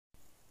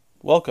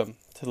Welcome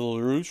to the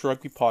LaRouge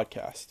Rugby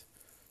Podcast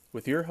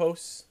with your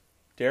hosts,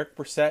 Derek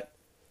Brissett,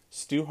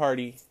 Stu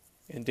Hardy,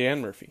 and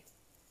Dan Murphy.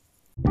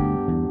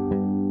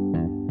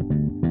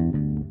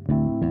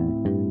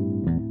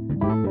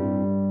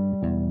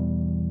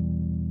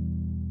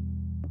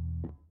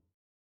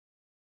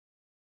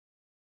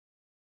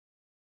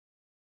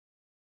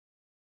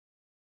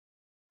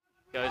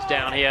 Goes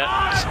down here.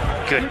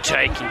 Good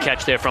take and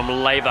catch there from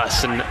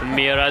Levas, and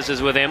Miraz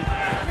is with him.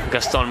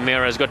 Gaston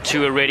Miraz got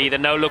two already. The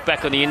no look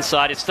back on the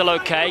inside. It's still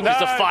okay because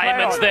the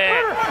fireman's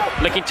there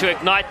looking to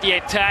ignite the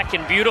attack,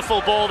 and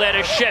beautiful ball there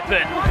to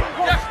Shepard.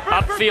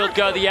 Upfield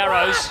go the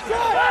arrows.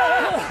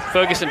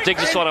 Ferguson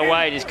digs this one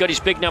away. He's got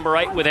his big number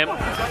 8 with him.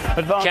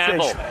 Advantage.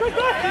 Campbell.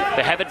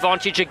 They have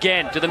advantage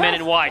again to the men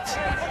in white.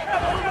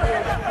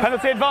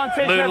 Penalty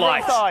advantage.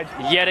 Moonlight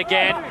yet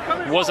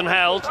again wasn't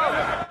held.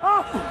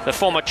 The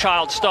former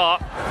child star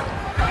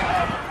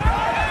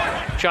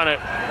trying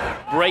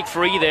to break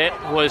free there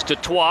was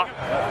Dutoit.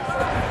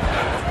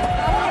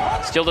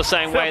 Still the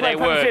same way they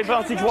work.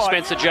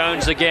 Spencer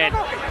Jones again.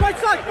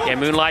 Yeah,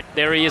 Moonlight,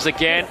 there he is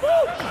again.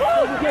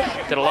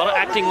 Did a lot of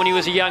acting when he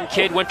was a young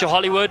kid, went to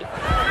Hollywood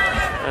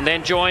and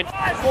then joined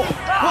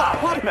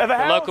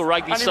the local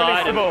rugby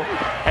side, and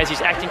as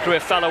his acting career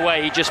fell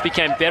away, he just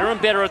became better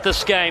and better at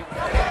this game.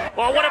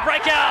 Oh, what a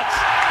breakout!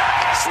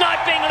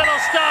 Sniping little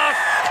stuff.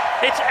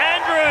 It's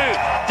Andrew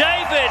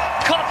David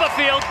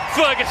Copperfield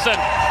Ferguson.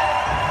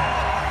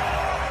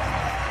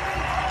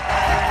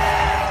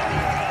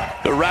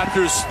 The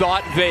Raptors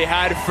thought they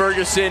had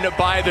Ferguson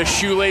by the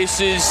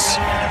shoelaces.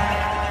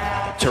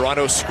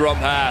 Toronto scrum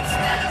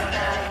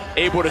half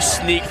able to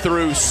sneak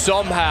through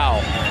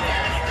somehow.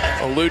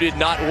 Eluded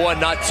not one,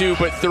 not two,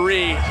 but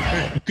three.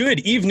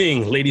 Good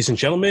evening, ladies and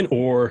gentlemen,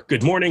 or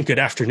good morning, good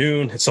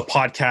afternoon. It's a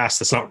podcast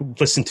that's not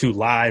listened to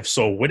live,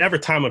 so whatever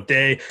time of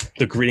day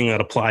the greeting that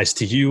applies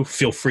to you,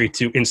 feel free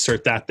to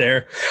insert that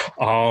there.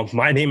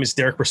 My name is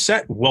Derek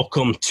Brissett.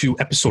 Welcome to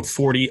episode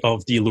 40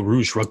 of the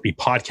LaRouge Rugby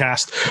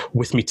Podcast.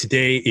 With me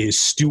today is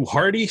Stu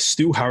Hardy.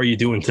 Stu, how are you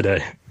doing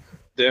today?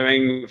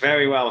 Doing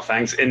very well,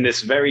 thanks, in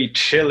this very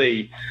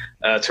chilly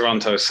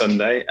Toronto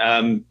Sunday.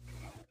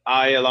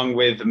 I, along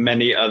with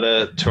many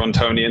other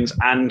Torontonians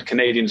and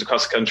Canadians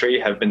across the country,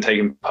 have been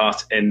taking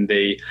part in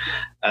the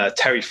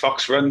Terry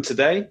Fox run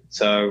today.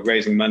 So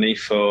raising money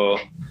for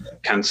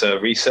cancer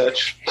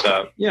research.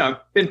 So,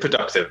 been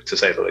productive, to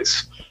say the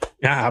least.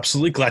 Yeah,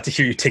 absolutely. Glad to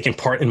hear you taking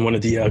part in one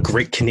of the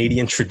great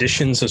Canadian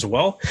traditions as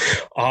well.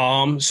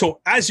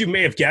 So as you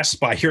may have guessed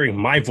by hearing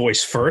my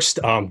voice first,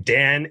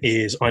 Dan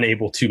is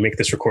unable to make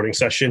this recording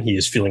session. He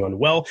is feeling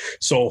unwell.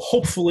 So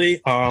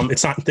hopefully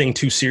it's not anything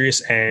too serious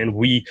and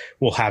we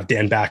will have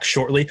Dan back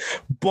shortly.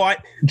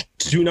 But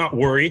do not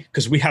worry,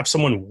 because we have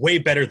someone way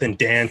better than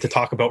Dan to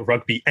talk about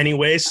rugby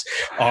anyways.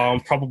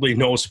 Probably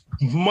knows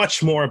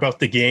much more about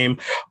the game.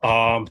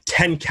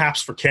 10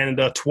 caps for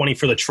Canada, 20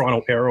 for the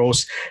Toronto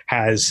Arrows,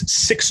 has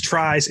 6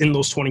 tries in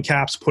those 20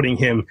 caps, putting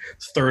him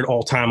third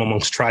all-time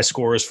amongst try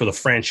scorers for the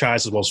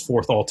franchise, as well as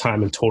fourth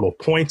all-time in total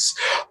points.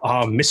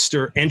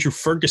 Mr. Andrew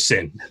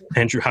Ferguson.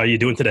 Andrew, how are you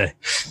doing today?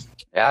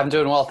 Yeah, I'm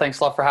doing well. Thanks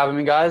a lot for having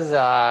me, guys.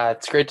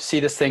 It's great to see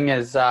this thing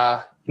is,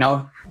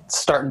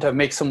 starting to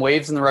make some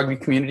waves in the rugby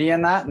community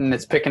and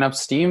it's picking up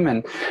steam.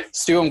 And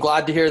Stu, I'm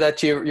glad to hear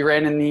that you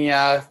ran in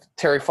the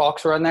Terry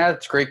Fox run there.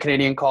 It's a great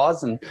Canadian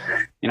cause, and,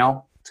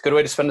 it's a good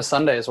way to spend a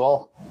Sunday as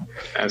well.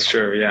 That's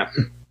true, yeah.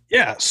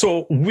 Yeah,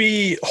 so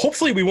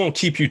hopefully we won't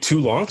keep you too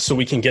long so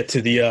we can get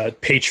to the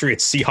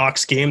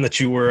Patriots-Seahawks game that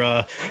you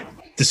were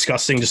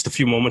discussing just a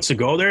few moments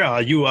ago there.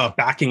 Are you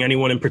backing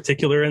anyone in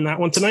particular in that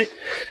one tonight?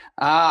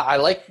 I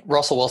like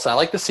Russell Wilson. I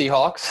like the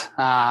Seahawks.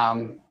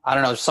 I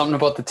don't know, there's something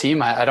about the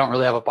team. I don't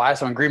really have a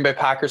bias. I'm a Green Bay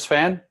Packers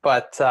fan,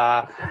 but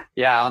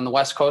on the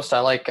West Coast,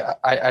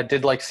 I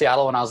did like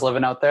Seattle when I was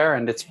living out there,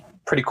 and it's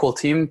pretty cool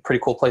team, pretty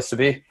cool place to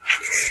be.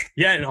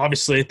 Yeah, and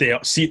obviously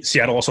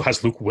Seattle also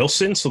has Luke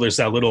Wilson, so there's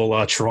that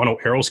little Toronto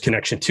Arrows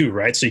connection too,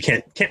 right? So you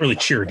can't really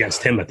cheer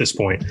against him at this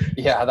point.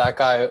 Yeah, that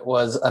guy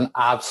was an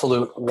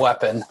absolute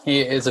weapon.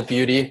 He is a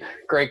beauty,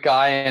 great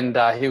guy, and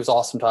he was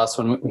awesome to us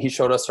when he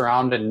showed us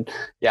around. And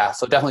yeah,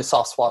 so definitely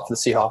soft spot for the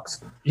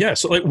Seahawks. Yeah,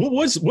 so like, what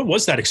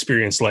was that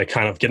experience like?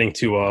 Kind of getting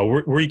to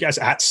were you guys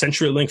at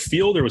CenturyLink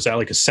Field, or was that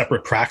like a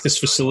separate practice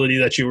facility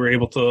that you were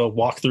able to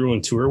walk through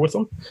and tour with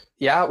them?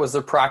 Yeah, it was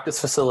the practice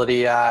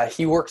facility.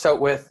 He works out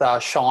with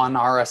Sean,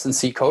 our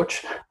S&C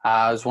coach.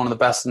 Is one of the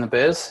best in the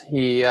biz.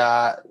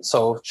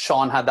 So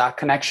Sean had that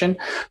connection.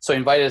 So he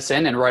invited us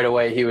in, and right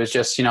away he was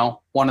just,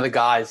 one of the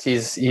guys.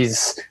 He's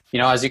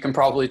as you can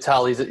probably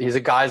tell, he's a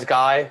guy's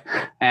guy.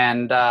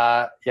 And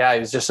he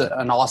was just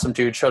an awesome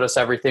dude. Showed us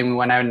everything. We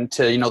went out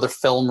into, the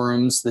film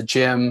rooms, the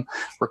gym,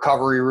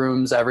 recovery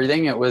rooms,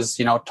 everything. It was,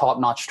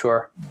 top-notch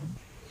tour.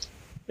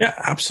 Yeah,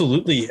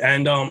 absolutely.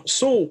 And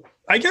so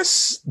I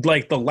guess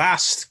like the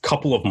last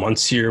couple of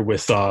months here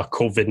with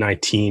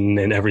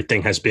COVID-19 and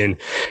everything has been,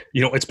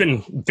 it's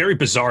been very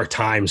bizarre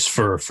times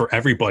for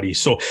everybody.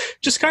 So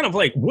just kind of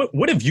like,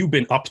 what have you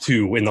been up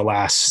to in the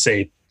last,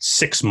 say,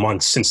 6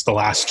 months since the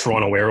last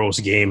Toronto Arrows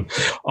game.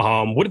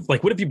 What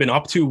have you been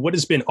up to? What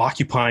has been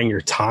occupying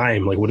your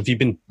time? Like, what have you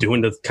been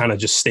doing to kind of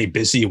just stay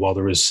busy while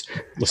there was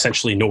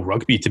essentially no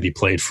rugby to be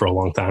played for a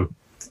long time?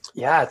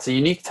 Yeah, it's a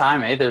unique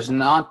time, eh? There's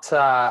not,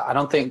 I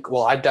don't think,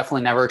 well, I've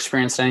definitely never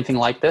experienced anything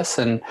like this.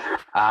 And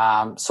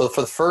so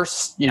for the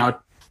first,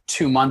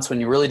 2 months when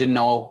you really didn't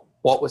know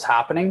what was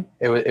happening,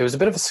 it was a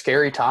bit of a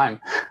scary time.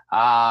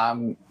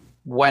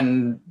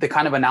 When the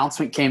kind of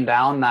announcement came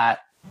down that,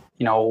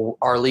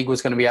 our league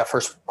was going to be at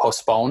first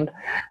postponed,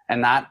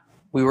 and that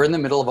we were in the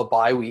middle of a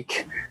bye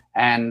week.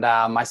 And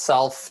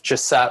myself,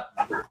 Giuseppe,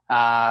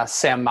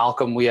 Sam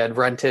Malcolm, we had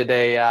rented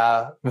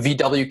a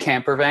VW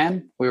camper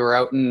van. We were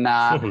out in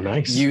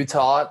nice.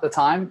 Utah at the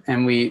time,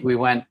 and we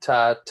went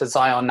to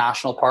Zion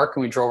National Park,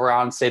 and we drove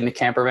around and stayed in the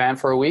camper van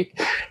for a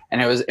week,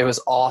 and it was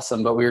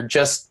awesome. But we were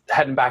just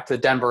heading back to the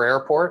Denver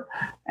airport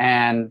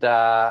and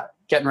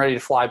getting ready to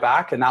fly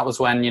back, and that was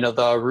when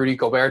the Rudy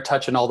Gobert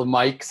touching all the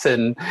mics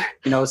and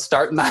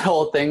starting that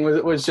whole thing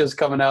was just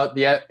coming out.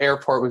 The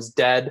airport was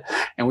dead,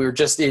 and we were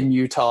just in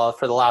Utah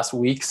for the last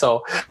week,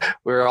 so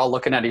we were all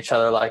looking at each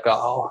other like,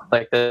 oh,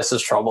 like this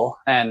is trouble.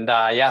 And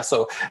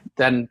so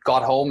then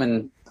got home,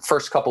 and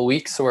first couple of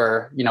weeks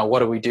where,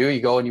 what do?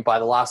 You go and you buy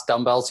the last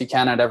dumbbells you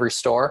can at every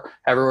store.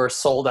 Everywhere's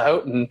sold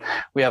out, and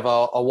we have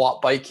a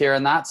Watt bike here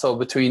and that. So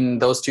between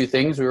those two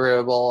things, we were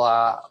able,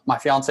 my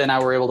fiance and I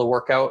were able to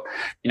work out,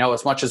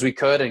 as much as we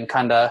could and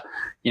kind of,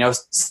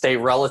 stay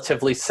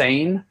relatively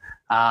sane.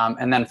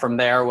 And then from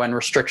there, when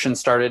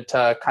restrictions started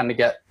to kind of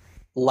get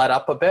let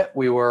up a bit,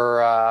 we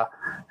were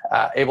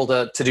able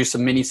to do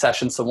some mini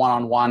sessions, some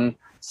one-on-one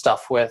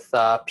stuff with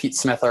Pete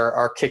Smith,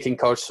 our kicking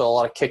coach. So a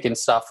lot of kicking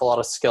stuff, a lot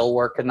of skill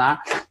work and that.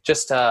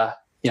 Just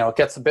it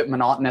gets a bit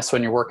monotonous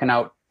when you're working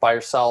out by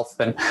yourself,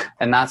 and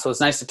that's, so it's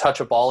nice to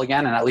touch a ball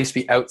again and at least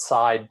be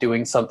outside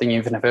doing something,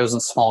 even if it was in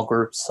small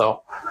groups.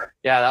 So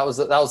yeah, that was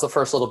the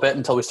first little bit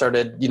until we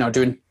started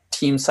doing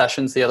team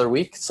sessions the other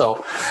week.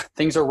 So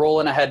things are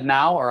rolling ahead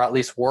now, or at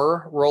least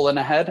were rolling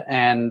ahead,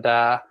 and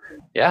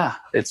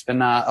it's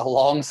been a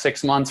long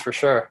 6 months for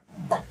sure.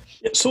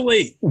 So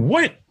like,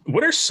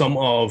 what are some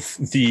of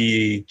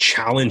the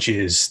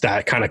challenges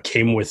that kind of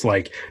came with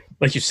like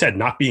you said,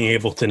 not being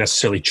able to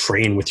necessarily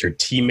train with your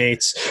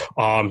teammates?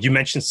 You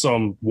mentioned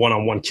some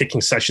one-on-one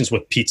kicking sessions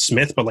with Pete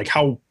Smith, but like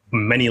how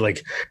many,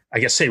 like, I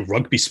guess, say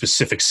rugby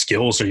specific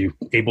skills are you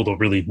able to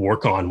really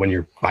work on when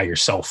you're by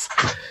yourself?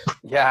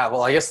 Yeah,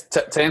 well, I guess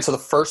to answer the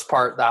first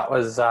part, that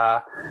was,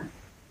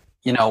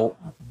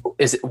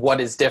 is what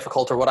is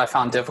difficult or what I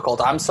found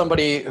difficult. I'm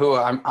somebody who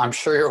I'm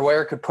sure you're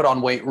aware could put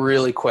on weight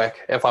really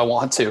quick if I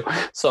want to.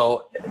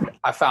 So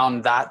I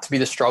found that to be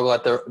the struggle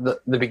at the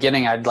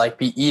beginning. I'd like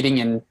be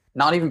eating and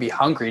not even be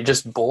hungry,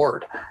 just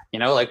bored,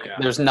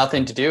 there's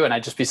nothing to do. And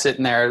I'd just be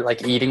sitting there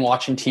like eating,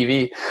 watching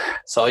TV.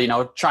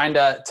 So, trying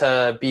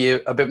to be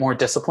a bit more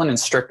disciplined and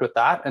strict with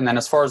that. And then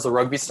as far as the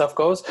rugby stuff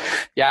goes,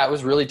 yeah, it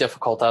was really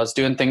difficult. I was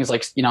doing things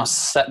like,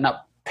 setting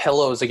up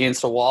pillows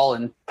against a wall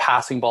and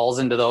passing balls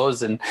into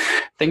those and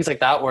things like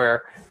that,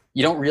 where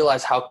you don't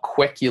realize how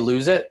quick you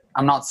lose it.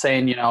 I'm not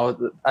saying,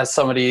 as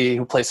somebody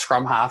who plays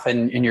scrum half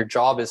and your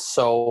job is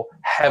so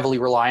heavily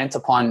reliant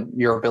upon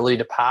your ability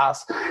to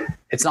pass,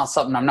 it's not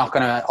something I'm not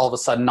going to all of a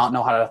sudden not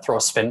know how to throw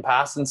a spin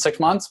pass in 6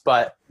 months,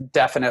 but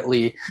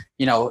definitely,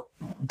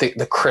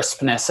 the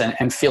crispness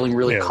and feeling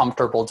really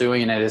comfortable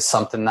doing it is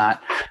something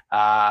that,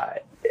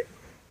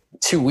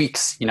 2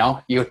 weeks, you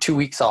go 2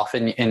 weeks off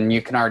and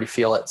you can already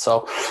feel it.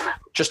 So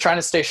just trying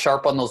to stay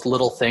sharp on those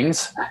little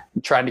things,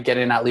 trying to get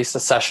in at least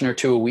a session or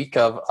two a week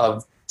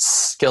of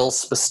skill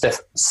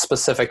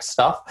specific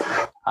stuff.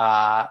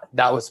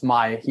 That was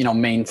my,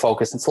 main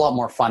focus. It's a lot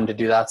more fun to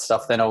do that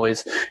stuff than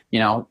always,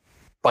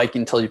 bike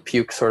until you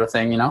puke sort of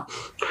thing,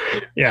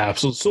 Yeah,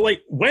 absolutely. So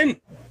like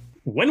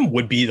when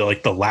would be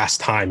the last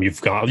time you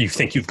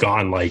think you've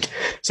gone like,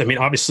 so I mean,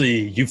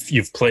 obviously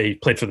you've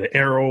played for the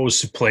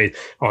Arrows, you've played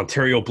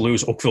Ontario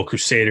Blues, Oakville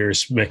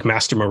Crusaders,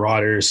 McMaster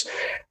Marauders,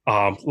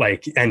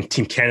 and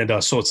Team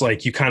Canada. So it's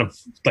like, you kind of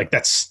like,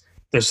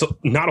 there's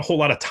not a whole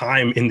lot of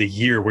time in the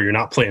year where you're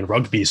not playing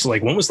rugby. So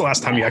like, when was the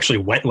last time you actually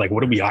went, like,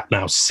 what are we at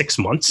now? 6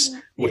 months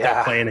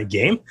without playing a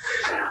game?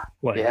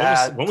 Like,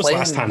 when was the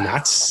last time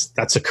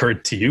that's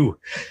occurred to you?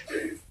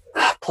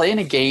 Playing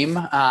a game.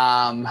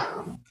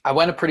 I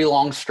went a pretty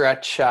long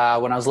stretch when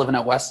I was living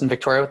at Western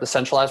Victoria with the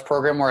centralized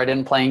program where I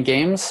didn't play in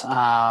games.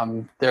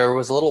 There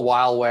was a little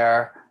while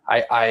where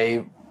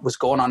I was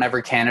going on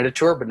every Canada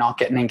tour, but not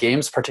getting in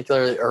games,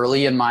 particularly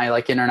early in my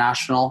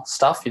international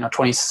stuff,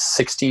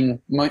 2016,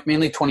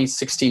 mainly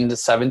 2016 to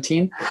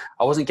 17.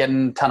 I wasn't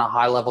getting a ton of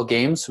high level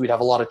games. We'd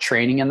have a lot of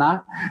training in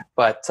that,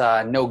 but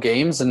no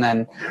games. And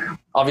then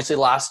obviously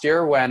last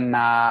year when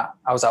I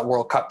was at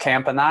World Cup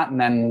camp and that, and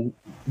then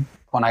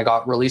when I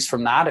got released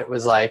from that, it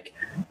was like,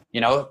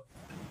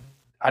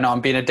 I know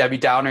I'm being a Debbie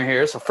Downer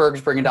here, so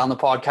Ferg's bringing down the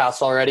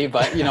podcast already,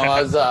 but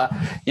I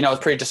was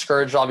pretty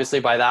discouraged obviously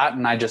by that,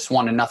 and I just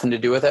wanted nothing to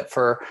do with it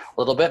for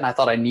a little bit, and I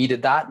thought I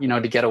needed that,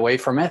 to get away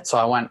from it. So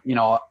I went,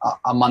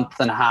 a month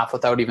and a half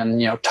without even,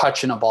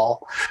 touching a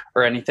ball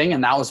or anything,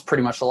 and that was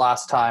pretty much the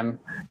last time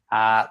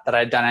that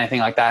I'd done anything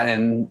like that.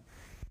 And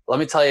let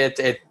me tell you,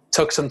 it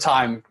took some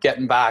time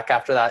getting back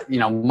after that,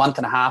 month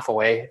and a half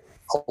away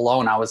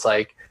alone. I was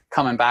like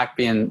coming back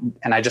and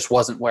I just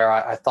wasn't where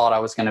I thought I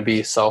was going to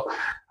be. So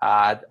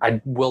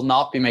I will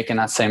not be making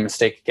that same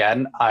mistake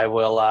again. I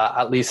will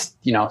at least,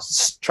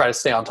 try to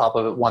stay on top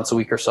of it once a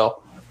week or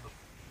so.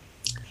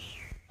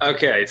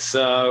 Okay.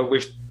 So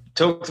we've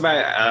talked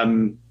about,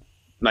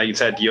 like you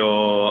said,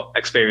 your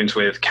experience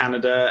with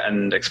Canada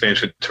and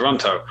experience with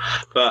Toronto,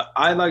 but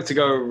I'd like to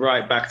go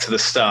right back to the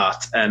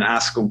start and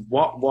ask,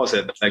 what was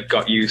it that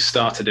got you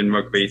started in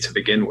rugby to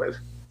begin with?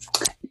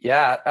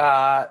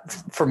 Yeah,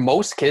 for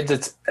most kids,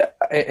 it's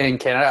in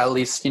Canada, at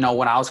least,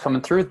 when I was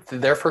coming through,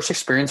 their first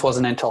experience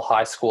wasn't until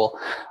high school.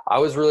 I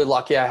was really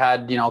lucky. I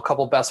had, a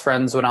couple best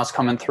friends when I was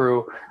coming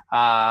through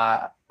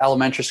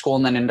elementary school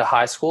and then into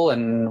high school.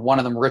 And one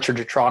of them, Richard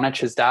Jutronich,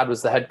 his dad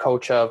was the head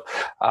coach of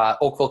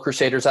Oakville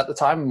Crusaders at the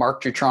time,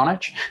 Mark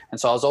Jutronich. And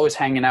so I was always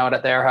hanging out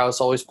at their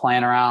house, always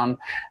playing around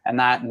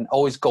and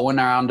always going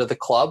around to the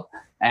club.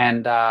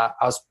 And I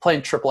was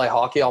playing AAA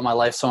hockey all my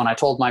life. So when I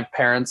told my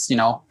parents,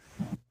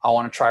 I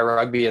want to try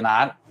rugby, and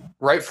that,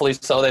 rightfully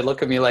so, they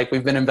look at me like,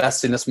 we've been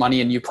investing this money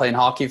in you playing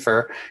hockey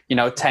for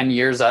 10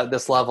 years at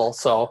this level.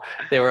 So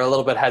they were a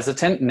little bit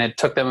hesitant, and it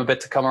took them a bit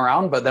to come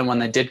around. But then when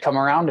they did come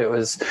around, it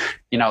was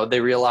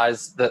they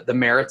realized the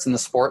merits in the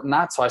sport and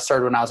that. So I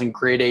started when I was in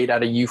grade 8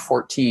 at a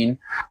U14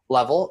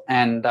 level,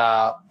 and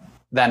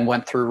then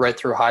went right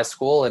through high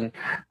school, and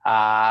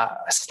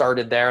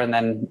started there, and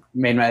then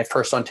made my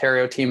first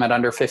Ontario team at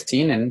under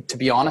 15. And to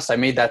be honest, I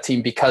made that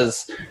team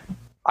because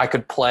I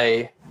could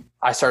play.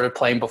 I started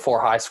playing before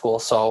high school,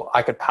 so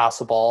I could pass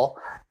the ball.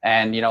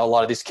 And, a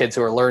lot of these kids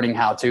who are learning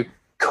how to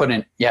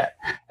couldn't yet.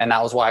 And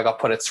that was why I got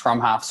put at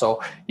scrum half.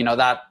 So,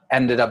 that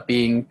ended up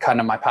being kind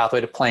of my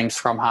pathway to playing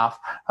scrum half,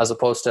 as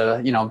opposed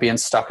to, being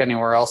stuck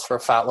anywhere else for a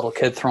fat little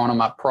kid. Throwing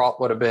them at prop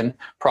would have been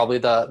probably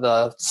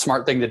the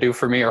smart thing to do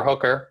for me, or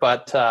hooker.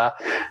 But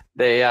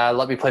they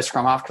let me play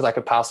scrum half because I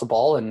could pass the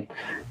ball. And,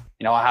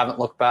 I haven't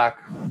looked back.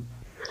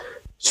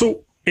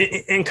 So,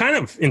 and kind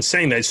of in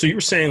saying that, so you were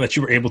saying that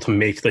you were able to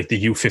make like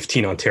the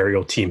U15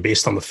 Ontario team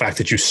based on the fact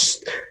that you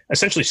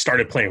essentially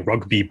started playing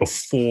rugby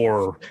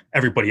before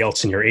everybody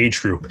else in your age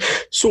group.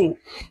 So,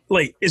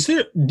 like, is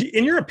there,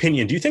 in your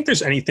opinion, do you think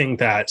there's anything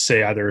that,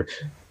 say, either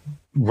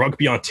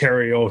Rugby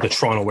Ontario, the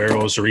Toronto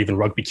Arrows, or even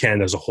Rugby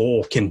Canada as a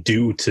whole can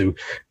do to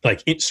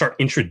like start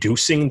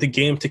introducing the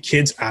game to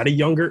kids at a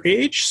younger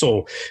age?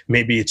 So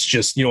maybe it's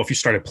just, if you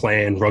started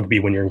playing rugby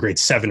when you're in grade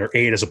 7 or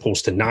 8 as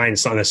opposed to 9,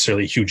 it's not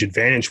necessarily a huge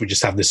advantage. We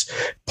just have this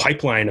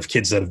pipeline of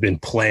kids that have been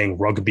playing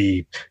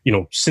rugby,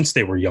 since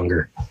they were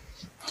younger.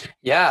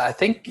 Yeah, I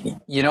think,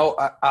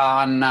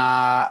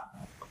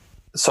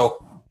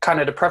 so kind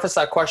of to preface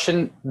that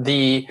question,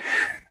 the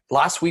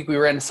last week we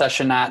were in a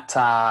session at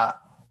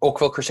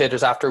Oakville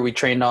Crusaders after we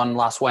trained on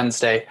last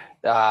Wednesday.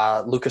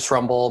 Lucas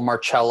Rumble,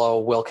 Marcello,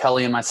 Will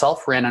Kelly, and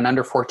myself ran an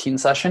under 14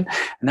 session,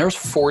 and there was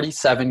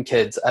 47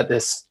 kids at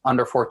this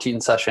under 14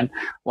 session.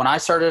 When I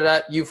started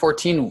at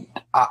U14,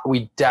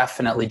 we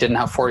definitely didn't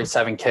have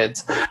 47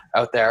 kids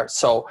out there.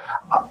 So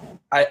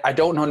I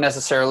don't know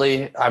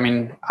necessarily. I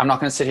mean, I'm not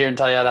going to sit here and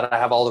tell you that I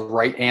have all the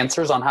right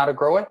answers on how to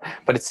grow it,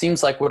 but it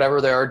seems like whatever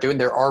they are doing,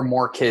 there are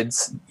more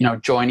kids,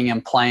 joining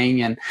and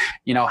playing and,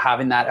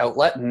 having that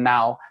outlet. And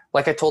now,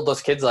 like I told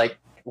those kids, like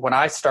when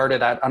I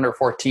started at under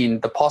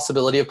 14, the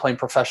possibility of playing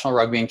professional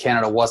rugby in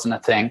Canada wasn't a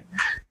thing,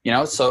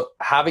 so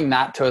having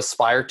that to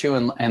aspire to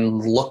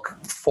and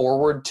look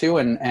forward to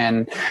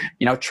and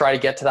try to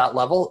get to that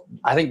level,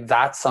 I think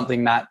that's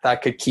something that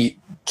could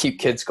keep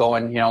kids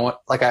going.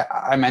 Like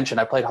I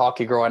mentioned, I played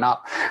hockey growing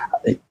up.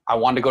 I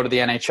wanted to go to the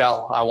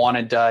NHL. I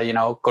wanted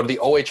to, go to the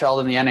OHL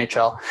and the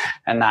NHL,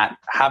 and that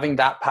having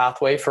that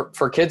pathway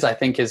for kids, I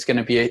think is going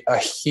to be a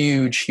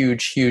huge,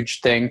 huge,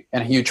 huge thing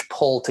and a huge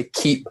pull to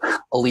keep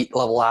elite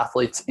level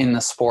athletes in the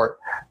sport.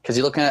 Because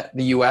you're looking at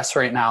the US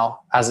right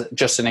now as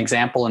just an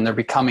example, and they're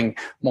becoming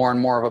more and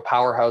more of a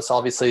powerhouse.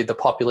 Obviously the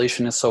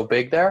population is so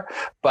big there,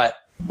 but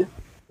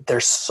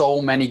there's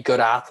so many good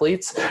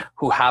athletes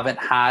who haven't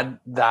had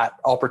that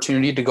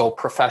opportunity to go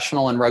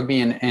professional in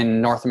rugby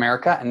in North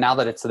America. And now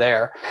that it's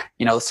there,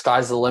 the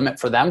sky's the limit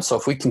for them. So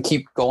if we can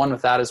keep going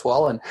with that as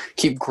well and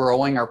keep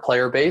growing our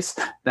player base,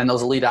 then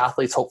those elite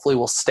athletes hopefully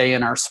will stay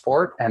in our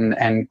sport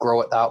and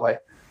grow it that way.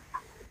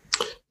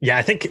 Yeah,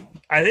 I think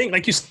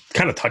like you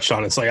kind of touched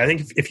on, it's like, I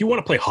think if you want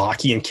to play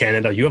hockey in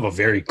Canada, you have a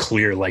very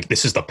clear, like,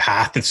 this is the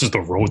path, this is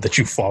the road that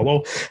you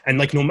follow. And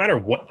like, no matter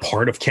what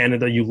part of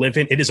Canada you live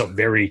in, it is a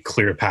very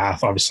clear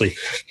path. Obviously,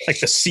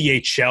 like the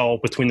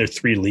CHL between their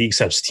 3 leagues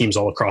has teams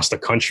all across the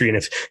country. And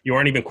if you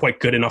aren't even quite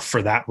good enough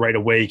for that right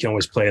away, you can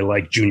always play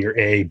like junior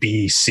A,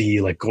 B,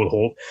 C, like go the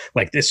whole,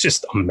 like it's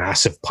just a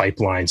massive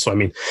pipeline. So, I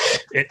mean,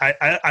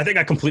 I think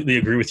I completely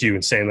agree with you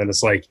in saying that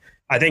it's like,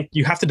 I think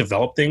you have to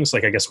develop things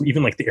like, I guess,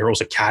 even like the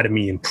Arrows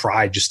Academy and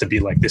Pride, just to be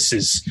like, this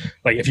is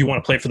like, if you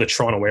want to play for the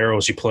Toronto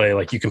Arrows, you play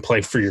like, you can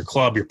play for your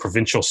club, your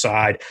provincial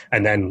side.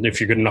 And then if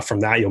you're good enough from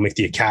that, you'll make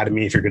the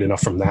academy. If you're good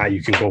enough from that,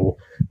 you can go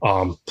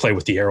play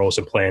with the Arrows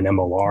and play an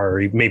MLR,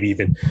 or maybe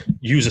even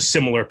use a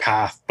similar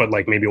path, but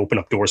like maybe open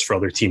up doors for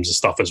other teams and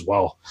stuff as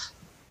well.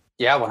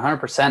 Yeah,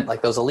 100%.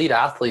 Like those elite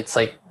athletes,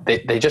 like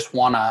they just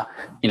want to,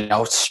 you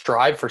know,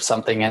 strive for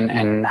something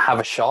and have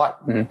a shot.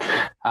 And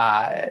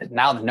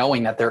now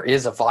knowing that there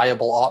is a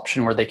viable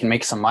option where they can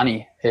make some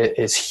money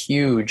is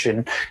huge.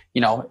 And,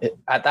 you know,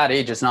 at that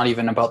age, it's not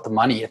even about the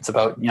money. It's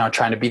about, you know,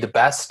 trying to be the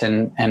best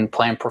and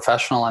playing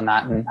professional in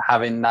that, and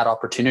having that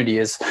opportunity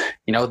is,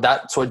 you know,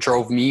 that's what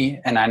drove me.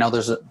 And I know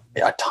there's a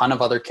ton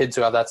of other kids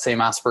who have that same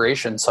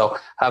aspiration. So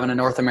having a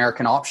North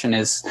American option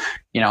is,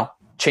 you know,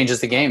 changes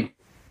the game.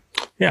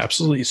 Yeah,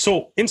 absolutely.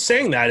 So in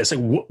saying that, it's like,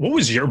 what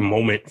was your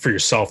moment for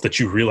yourself that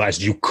you realized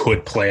you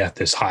could play at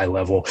this high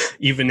level,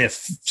 even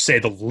if, say,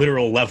 the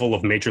literal level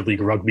of Major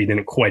League Rugby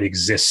didn't quite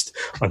exist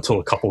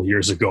until a couple of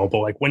years ago? But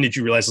like, when did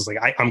you realize it's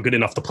like, I'm good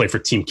enough to play for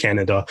Team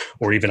Canada,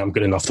 or even I'm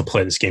good enough to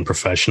play this game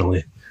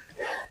professionally?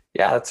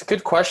 Yeah, that's a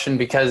good question,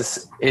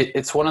 because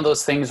it's one of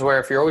those things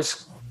where if you're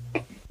always,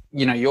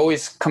 you know, you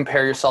always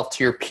compare yourself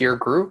to your peer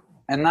group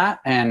and that.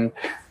 And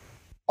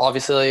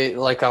obviously,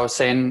 like I was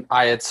saying,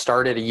 I had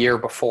started a year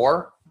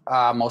before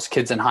most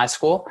kids in high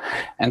school.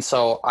 And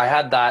so I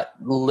had that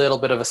little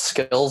bit of a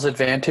skills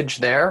advantage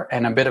there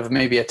and a bit of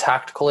maybe a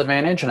tactical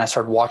advantage. And I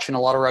started watching a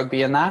lot of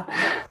rugby in that.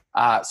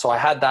 So I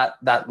had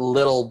that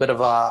little bit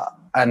of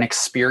an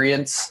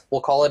experience,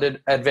 we'll call it, an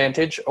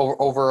advantage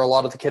over a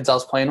lot of the kids I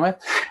was playing with.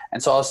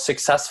 And so I was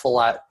successful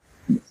at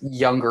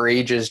younger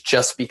ages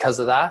just because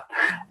of that.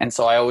 And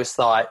so I always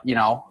thought, you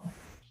know,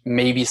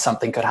 maybe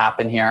something could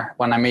happen here.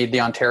 When I made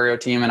the Ontario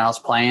team and I was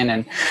playing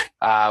and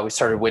we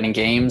started winning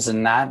games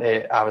and that,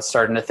 I was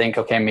starting to think,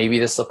 okay, maybe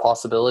this is a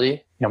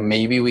possibility. You know,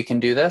 maybe we can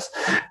do this.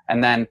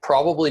 And then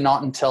probably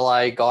not until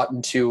I got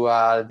into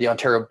the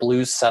Ontario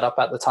Blues setup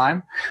at the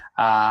time.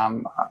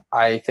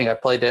 I think I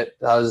played it,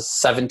 I was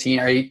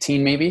 17 or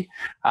 18 maybe,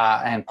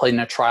 and played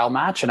in a trial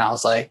match. And I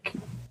was like,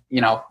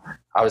 you know,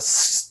 I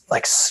was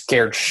like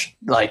scared,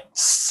 like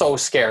so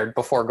scared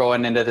before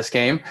going into this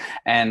game.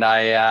 And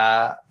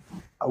I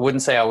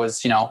wouldn't say I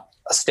was, you know,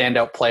 a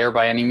standout player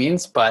by any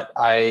means, but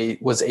I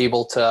was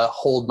able to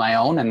hold my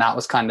own. And that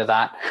was kind of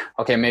that,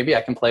 okay, maybe I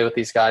can play with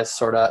these guys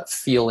sort of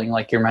feeling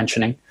like you're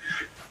mentioning.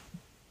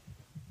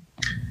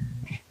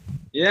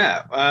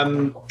 Yeah.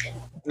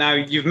 Now,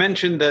 you've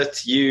mentioned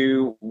that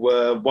you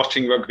were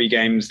watching rugby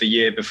games the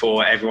year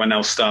before everyone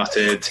else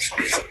started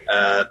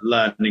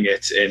learning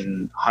it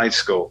in high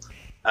school.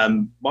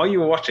 While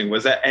you were watching,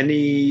 was there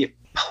any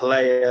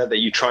player that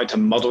you tried to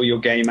model your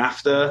game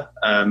after?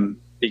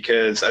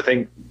 Because I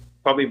think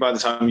probably by the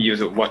time you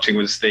were watching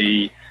was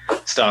the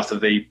start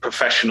of the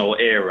professional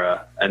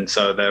era. And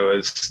so there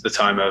was the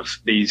time of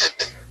these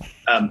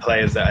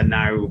players that are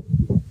now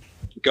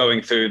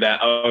going through their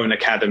own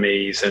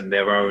academies and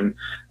their own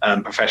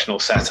professional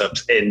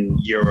setups in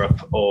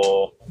Europe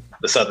or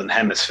the Southern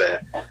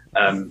Hemisphere.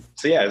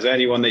 So yeah, is there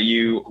anyone that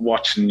you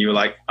watched and you were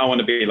like, I want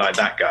to be like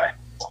that guy?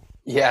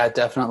 Yeah,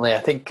 definitely. I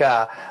think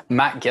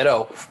Matt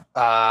Giteau,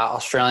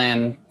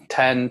 Australian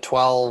 10,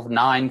 12,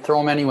 9,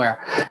 throw him anywhere.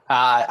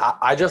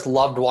 I just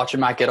loved watching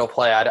Matt Giteau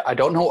play. I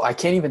don't know. I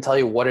can't even tell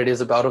you what it is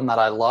about him that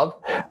I love,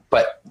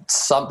 but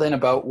something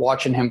about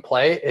watching him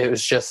play, it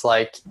was just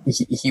like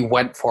he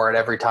went for it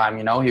every time.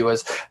 You know,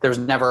 there was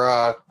never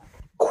a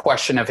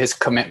question of his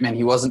commitment.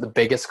 He wasn't the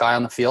biggest guy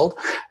on the field,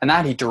 and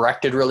that he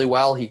directed really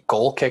well. He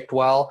goal kicked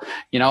well.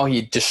 You know,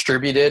 he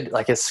distributed,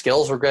 like his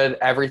skills were good,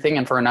 everything.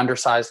 And for an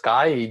undersized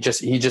guy, he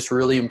just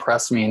really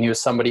impressed me. And he was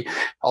somebody,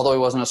 although he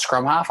wasn't a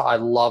scrum half, I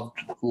loved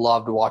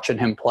watching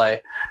him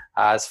play.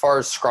 As far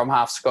as scrum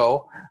halves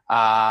go,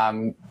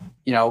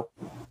 you know,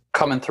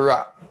 coming through,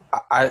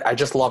 I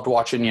just loved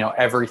watching, you know,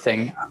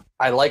 everything.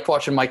 I liked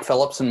watching Mike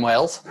Phillips in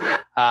Wales.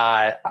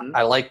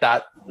 I like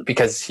that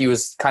because he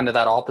was kind of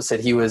that opposite.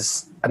 He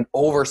was an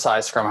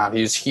oversized scrum half.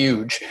 He was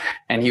huge,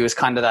 and he was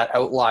kind of that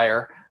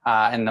outlier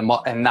in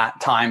that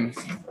time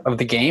of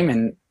the game,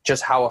 and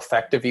just how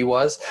effective he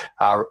was.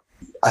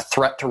 A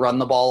threat to run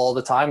the ball all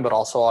the time, but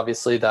also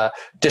obviously the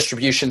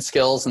distribution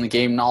skills and the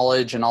game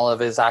knowledge and all of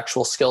his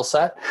actual skill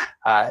set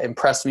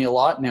impressed me a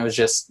lot. And it was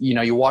just, you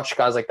know, you watch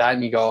guys like that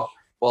and you go,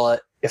 well,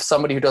 if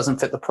somebody who doesn't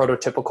fit the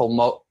prototypical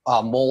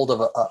mold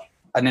of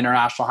an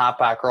international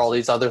halfback or all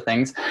these other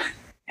things,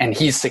 and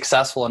he's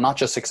successful, and not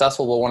just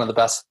successful, but one of the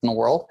best in the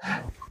world,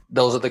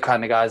 those are the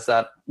kind of guys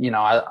that, you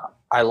know,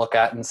 I look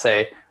at and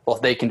say, well,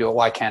 if they can do it,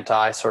 why can't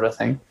I, sort of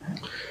thing.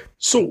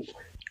 So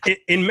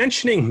in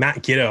mentioning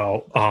Matt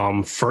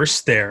Giteau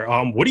first there,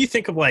 what do you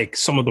think of like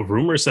some of the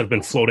rumors that have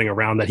been floating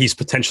around that he's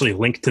potentially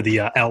linked to the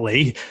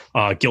LA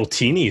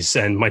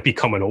Giltinis and might be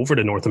coming over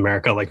to North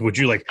America? Like, would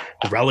you like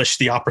relish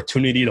the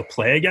opportunity to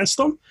play against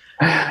them?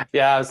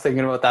 Yeah, I was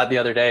thinking about that the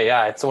other day.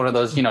 Yeah, it's one of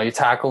those, you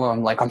tackle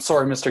him like, I'm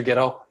sorry, Mr.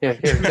 Gitto. Here,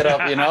 get up,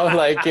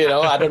 like,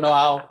 I don't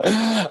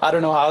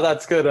know how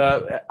that's good.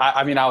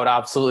 I mean, I would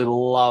absolutely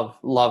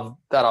love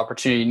that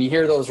opportunity. And you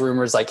hear those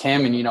rumors like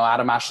him and,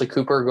 Adam Ashley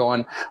Cooper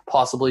going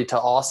possibly to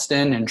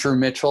Austin and Drew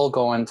Mitchell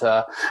going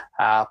to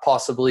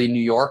possibly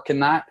New York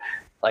and that.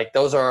 Like,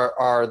 those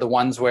are the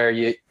ones where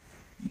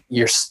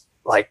you're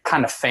like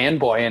kind of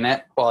fanboying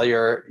it while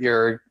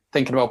you're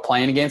thinking about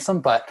playing against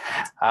them. But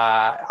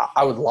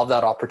I would love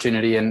that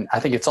opportunity. And I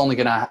think it's only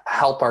going to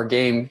help our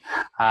game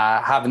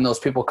having those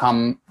people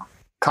come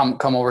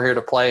over here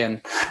to play.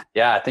 And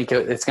yeah, I think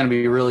it's going to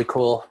be a really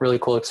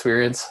cool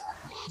experience.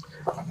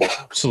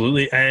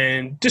 Absolutely.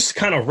 And just to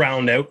kind of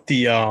round out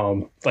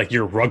the like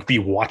your rugby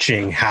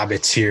watching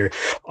habits here,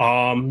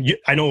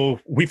 I know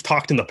we've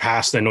talked in the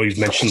past. I know you've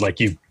mentioned like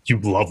you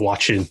love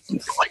watching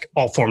like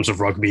all forms of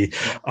rugby,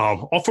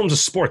 all forms of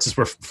sports, as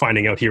we're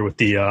finding out here with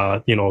the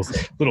a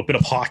little bit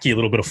of hockey, a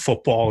little bit of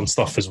football and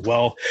stuff as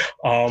well.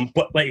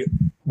 But like,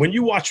 when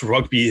you watch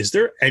rugby, is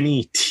there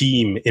any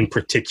team in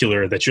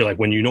particular that you're like,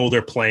 when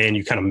they're playing,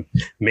 you kind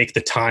of make the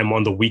time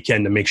on the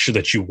weekend to make sure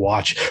that you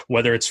watch,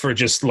 whether it's for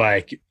just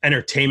like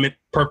entertainment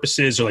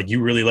purposes or like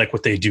you really like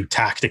what they do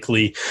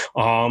tactically?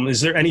 Is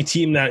there any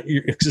team that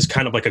is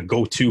kind of like a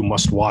go-to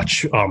must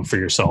watch for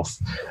yourself?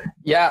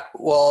 Yeah,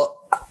 well,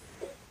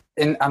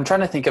 and I'm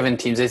trying to think of in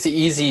teams. It's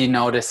easy,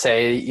 to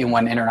say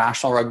when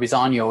international rugby's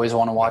on, you always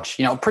want to watch,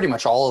 pretty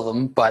much all of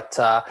them. But,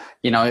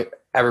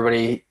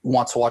 everybody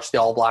wants to watch the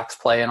All Blacks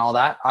play and all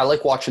that. I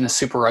like watching the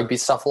Super Rugby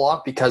stuff a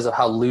lot because of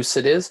how loose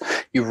it is.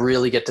 You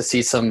really get to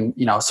see some,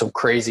 some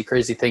crazy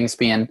things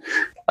being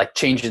like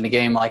changing the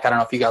game. Like, I don't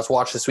know if you guys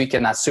watched this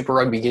weekend, that Super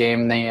Rugby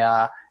game,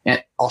 the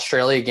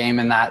Australia game,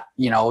 and that,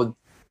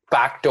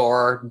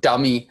 backdoor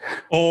dummy.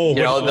 Oh,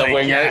 the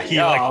winger. Yeah,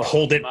 he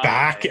pulled it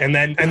back and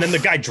then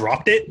the guy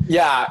dropped it.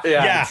 Yeah.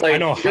 Like, I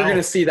know. You're going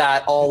to see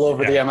that all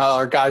over the ML,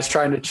 or guys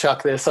trying to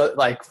chuck this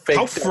like fake.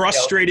 How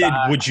frustrated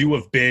would you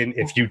have been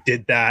if you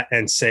did that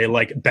and say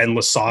like Ben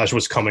Lesage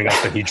was coming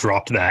up and he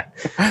dropped that?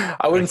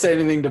 I wouldn't say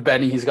anything to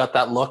Benny. He's got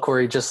that look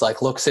where he just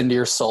like looks into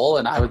your soul,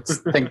 and I would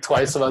think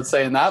twice about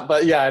saying that.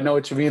 But yeah, I know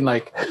what you mean.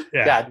 Like,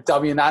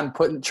 dummying that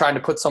and trying to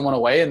put someone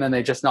away, and then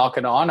they just knock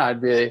it on. I'd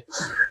be,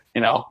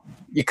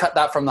 you cut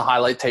that from the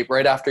highlight tape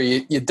right after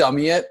you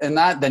dummy it and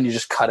then you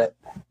just cut it.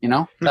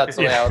 That's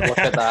the way I would look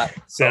at that.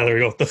 So there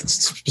we go. The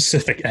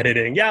specific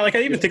editing. Yeah. Like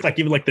I even think like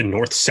even like the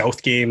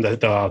North-South game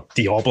that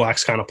the All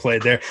Blacks kind of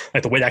played there,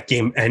 like the way that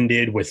game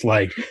ended with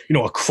like,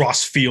 a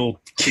cross-field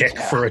kick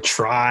for a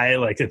try.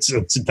 Like that's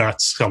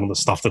some of the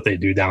stuff that they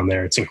do down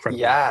there. It's incredible.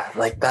 Yeah.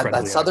 Like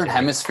that Southern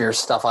Hemisphere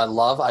stuff I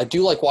love. I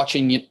do like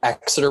watching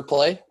Exeter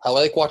play. I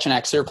like watching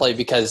Exeter play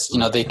because,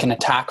 they can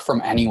attack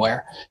from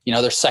anywhere.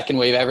 Their second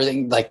wave,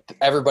 everything, like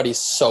everybody's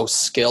so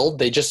skilled.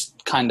 They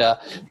just kind of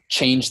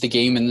changed the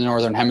game in the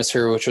Northern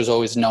Hemisphere, which was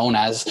always known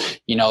as,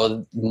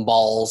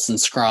 mauls and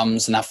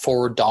scrums and that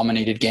forward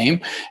dominated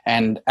game.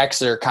 And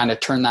Exeter kind of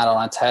turned that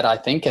on its head, I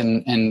think.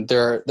 And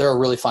they're a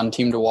really fun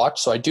team to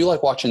watch. So I do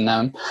like watching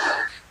them.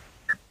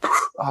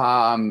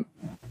 And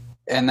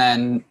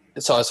then,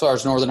 so as far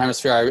as Northern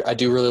Hemisphere, I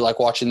do really like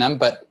watching them,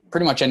 but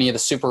pretty much any of the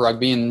Super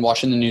Rugby and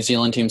watching the New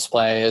Zealand teams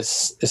play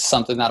is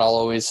something that I'll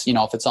always,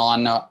 if it's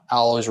on, I'll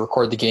always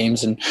record the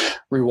games and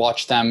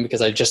rewatch them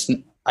because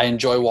I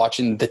enjoy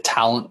watching the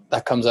talent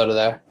that comes out of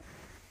there.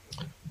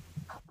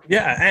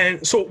 Yeah,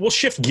 and so we'll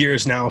shift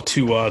gears now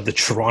to the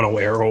Toronto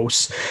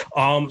Arrows.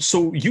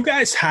 So you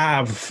guys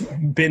have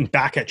been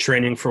back at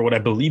training for what I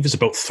believe is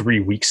about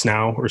 3 weeks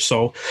now or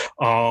so.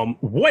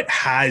 What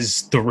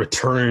has the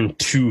return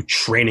to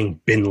training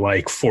been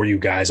like for you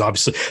guys?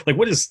 Obviously, like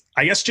what is,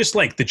 I guess, just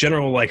like the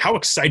general, like how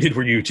excited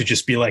were you to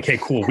just be like, hey,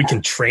 cool, we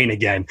can train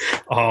again.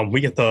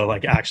 We get the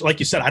like action. Like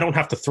you said, I don't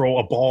have to throw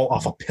a ball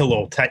off a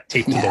pillow taped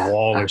to the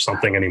wall or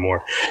something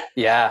anymore.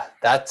 Yeah,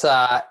 that's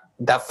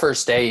that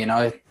first day,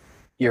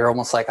 you're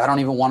almost like, I don't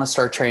even want to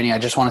start training. I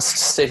just want to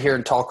sit here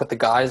and talk with the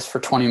guys for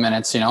 20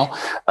 minutes,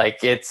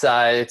 like it's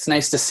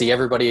nice to see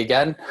everybody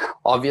again.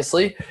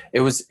 Obviously it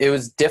was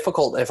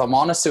difficult. If I'm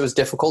honest, it was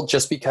difficult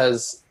just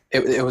because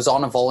it was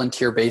on a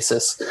volunteer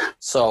basis.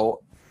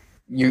 So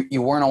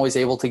you weren't always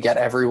able to get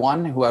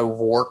everyone who had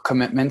work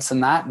commitments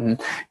and that.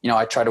 And,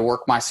 I try to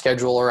work my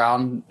schedule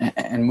around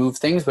and move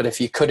things, but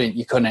if you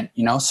couldn't,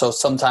 so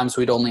sometimes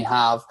we'd only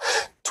have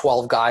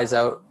 12 guys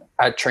out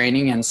at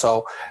training. And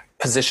so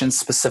position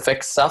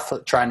specific stuff,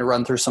 trying to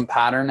run through some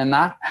pattern in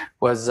that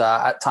was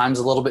at times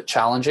a little bit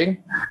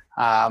challenging.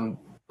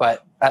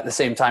 But at the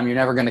same time, you're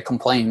never going to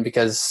complain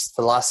because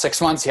for the last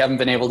 6 months, you haven't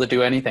been able to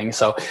do anything.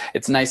 So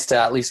it's nice to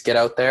at least get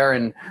out there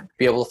and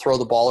be able to throw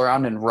the ball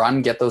around and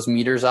run, get those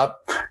meters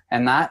up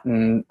and that.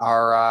 And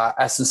our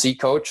S&C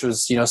coach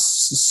was,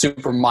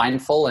 super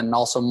mindful and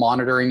also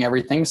monitoring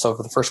everything. So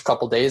for the first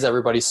couple of days,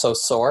 everybody's so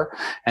sore.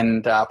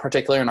 And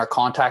particularly in our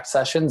contact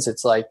sessions,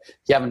 it's like,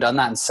 you haven't done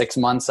that in 6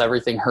 months.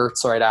 Everything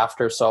hurts right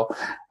after. So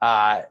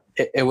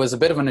it was a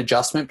bit of an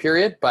adjustment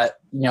period, but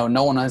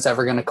no one is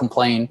ever going to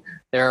complain.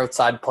 They're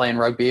outside playing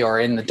rugby or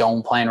in the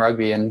dome playing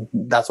rugby, and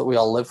that's what we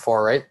all live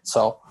for, right?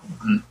 So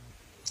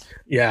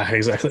Yeah,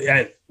 exactly.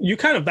 And you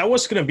that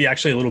was going to be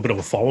actually a little bit of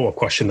a follow-up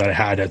question that I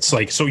had. It's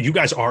like, so you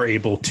guys are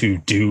able to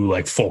do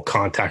like full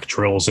contact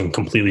drills and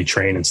completely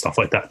train and stuff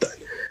like that then?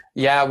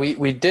 Yeah,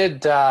 we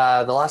did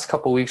the last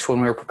couple of weeks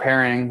when we were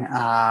preparing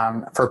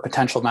for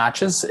potential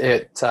matches.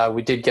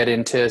 We did get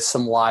into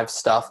some live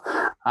stuff,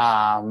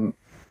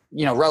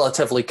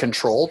 relatively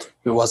controlled.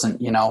 It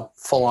wasn't,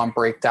 full on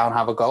breakdown,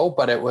 have a go,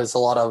 but it was a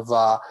lot of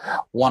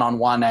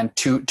one-on-one and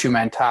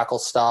two-man tackle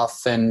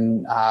stuff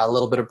and a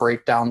little bit of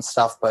breakdown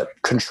stuff, but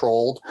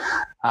controlled.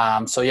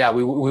 So yeah,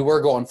 we were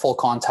going full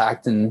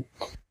contact, and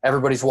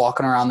everybody's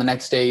walking around the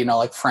next day,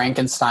 like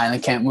Frankenstein. They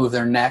can't move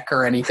their neck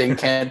or anything,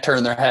 can't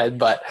turn their head.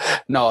 But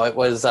no, it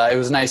was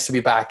nice to be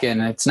back in.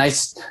 It's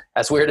nice,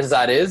 as weird as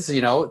that is,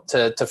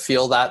 to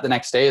feel that the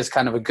next day is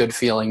kind of a good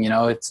feeling.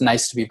 It's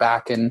nice to be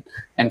back and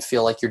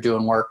feel like you're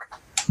doing work.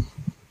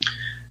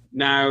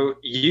 Now,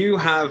 you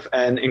have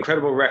an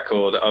incredible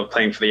record of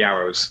playing for the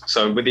Arrows.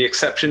 So with the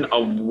exception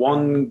of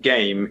one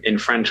game in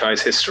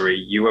franchise history,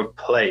 you have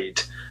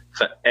played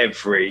for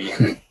every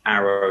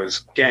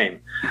Arrows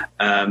game.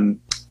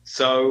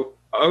 So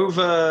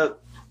over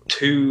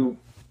 2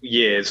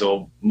 years,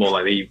 or more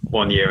likely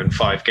 1 year and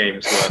 5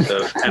 games worth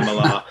of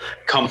MLR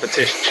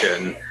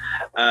competition,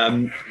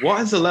 what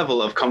has the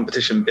level of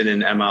competition been in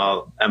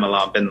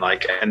MLR been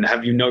like? And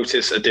have you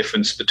noticed a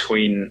difference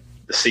between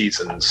the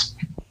seasons?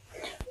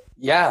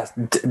 Yeah,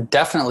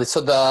 definitely.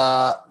 So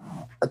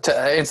to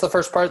answer the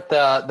first part,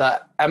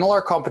 the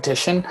MLR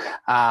competition,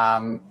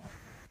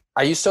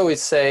 I used to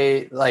always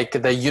say like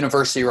the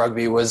university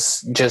rugby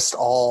was just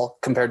all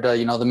compared to,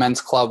 the men's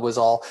club was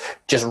all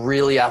just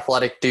really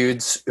athletic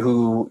dudes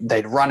who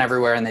they'd run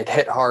everywhere and they'd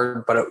hit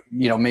hard, but it,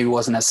 maybe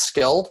wasn't as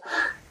skilled.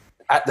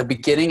 At the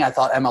beginning, I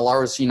thought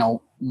MLR was,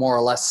 more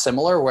or less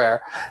similar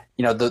where,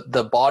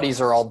 the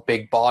bodies are all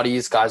big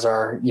bodies. Guys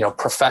are,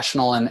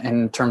 professional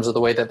in terms of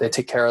the way that they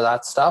take care of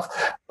that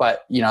stuff.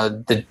 But,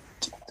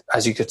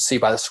 as you could see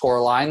by the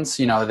score lines,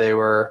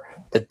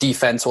 the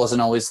defense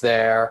wasn't always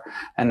there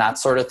and that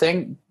sort of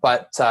thing.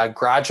 But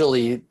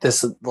gradually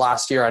this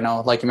last year, I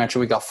know, like you mentioned,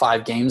 we got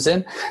 5 games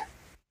in.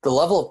 The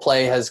level of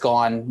play has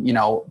gone,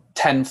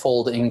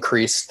 tenfold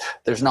increased.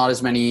 There's not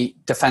as many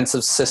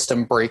defensive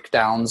system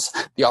breakdowns.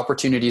 The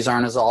opportunities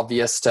aren't as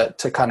obvious to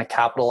kind of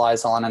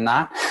capitalize on in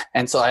that.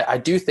 And so I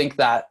do think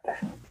that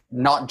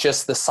not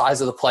just the size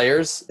of the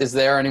players is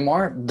there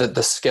anymore.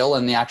 The skill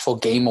and the actual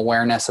game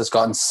awareness has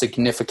gotten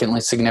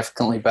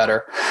significantly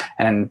better.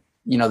 And,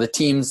 the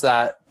teams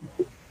that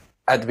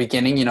at the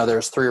beginning,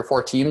 there's 3 or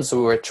 4 teams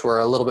which were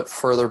a little bit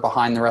further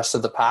behind the rest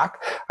of the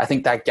pack. I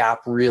think that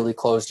gap really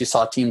closed. You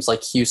saw teams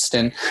like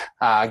Houston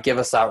give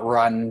us that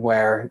run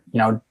where,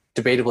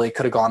 debatably it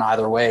could have gone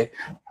either way.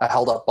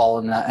 Held up ball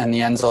in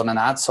the end zone and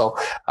that. So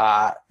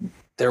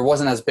there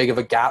wasn't as big of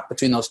a gap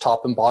between those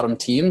top and bottom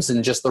teams,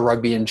 and just the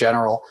rugby in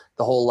general,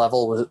 the whole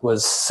level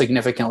was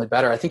significantly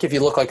better. I think if you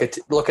look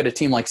at a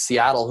team like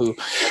Seattle, who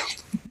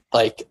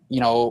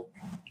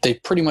they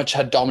pretty much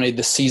had dominated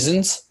the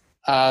seasons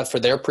for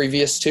their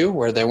previous 2,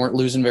 where they weren't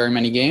losing very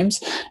many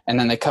games. And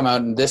then they come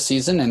out in this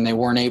season and they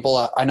weren't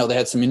able, I know they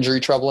had some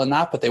injury trouble in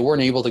that, but they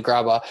weren't able to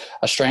grab a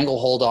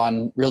stranglehold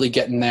on really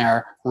getting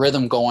their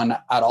rhythm going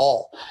at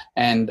all.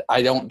 And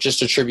I don't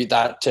just attribute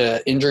that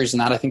to injuries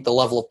and that. I think the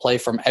level of play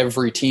from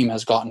every team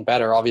has gotten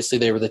better. Obviously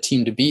they were the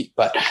team to beat,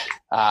 but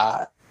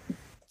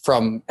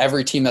from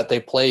every team that they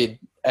played,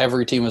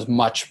 every team was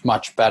much,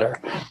 much better.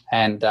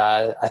 And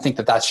I think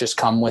that's just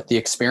come with the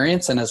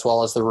experience and as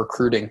well as the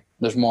recruiting.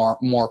 There's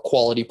more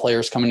quality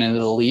players coming into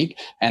the league,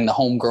 and the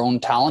homegrown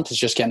talent is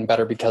just getting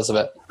better because of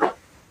it.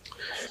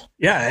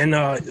 Yeah,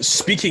 and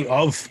speaking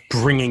of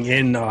bringing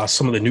in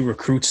some of the new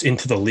recruits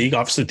into the league,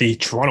 obviously the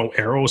Toronto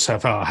Arrows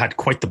have had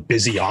quite the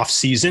busy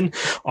offseason,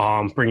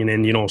 bringing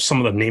in,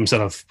 some of the names that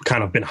have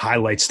kind of been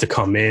highlights to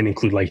come in,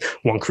 include like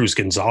Juan Cruz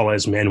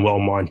Gonzalez, Manuel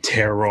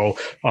Montero,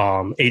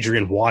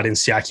 Adrian Wadden,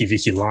 Siaki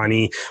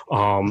Vikilani.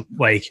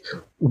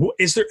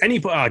 Is there any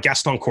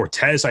Gaston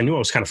Cortez? I knew I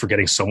was kind of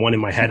forgetting someone in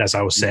my head as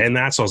I was saying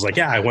that. So I was like,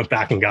 yeah, I went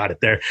back and got it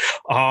there.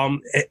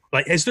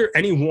 Is there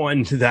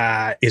anyone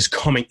that is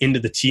coming into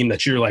the team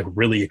that you're like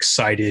really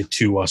excited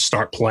to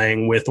start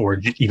playing with, or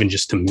even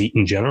just to meet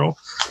in general?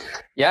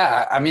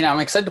 Yeah, I mean, I'm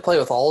excited to play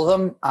with all of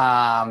them.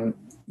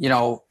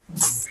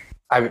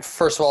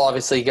 First of all,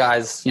 obviously,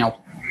 guys,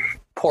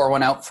 pour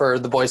one out for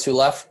the boys who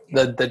left,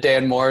 the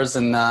Dan Moores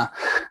and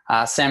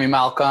Sammy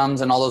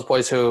Malcolms and all those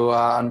boys who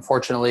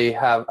unfortunately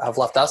have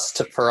left us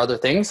for other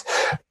things.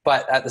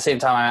 But at the same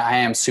time, I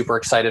am super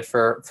excited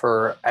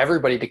for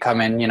everybody to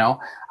come in.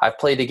 I've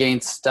played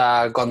against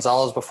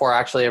Gonzalez before,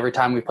 actually, every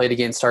time we played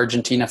against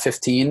Argentina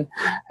 15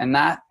 and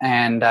that.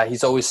 And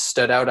he's always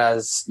stood out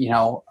as,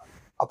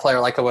 a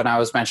player like when I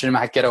was mentioning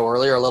Matt Ghetto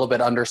earlier, a little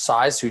bit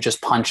undersized, who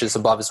just punches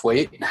above his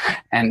weight.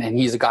 And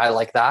he's a guy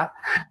like that.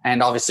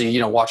 And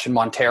obviously, watching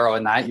Montero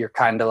and that, you're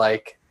kind of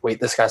like, wait,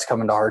 this guy's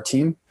coming to our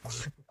team?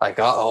 Like,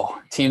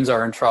 teams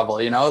are in trouble,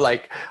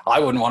 I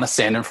wouldn't want to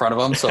stand in front of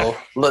him. So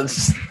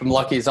I'm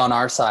lucky he's on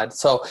our side.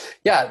 So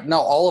yeah, no,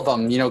 all of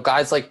them,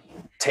 guys like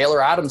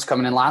Taylor Adams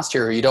coming in last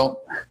year, you don't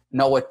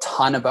know a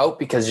ton about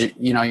because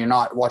you know, you're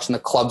not watching the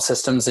club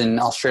systems in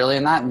Australia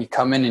and that, and you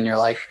come in and you're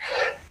like,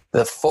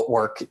 the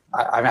footwork,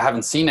 I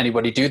haven't seen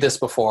anybody do this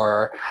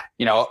before.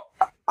 You know,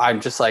 I'm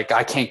just like,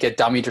 I can't get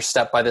dummied or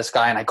stepped by this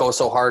guy, and I go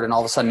so hard and all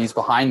of a sudden he's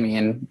behind me,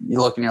 and you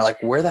look and you're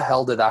like, where the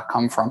hell did that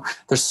come from?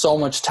 There's so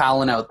much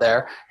talent out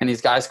there, and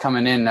these guys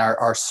coming in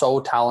are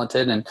so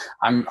talented, and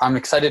I'm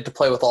excited to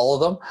play with all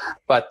of them.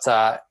 But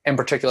in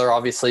particular,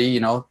 obviously, you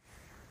know,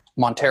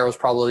 Montero's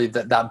probably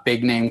that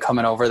big name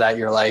coming over that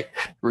you're like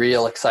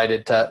real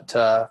excited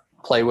to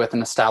play with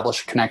and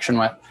establish a connection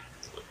with.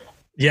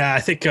 Yeah,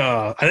 I think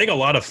a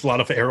lot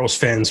of Arrows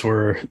fans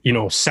were, you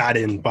know,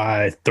 saddened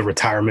by the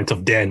retirement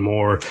of Dan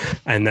Moore,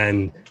 and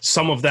then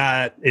some of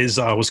that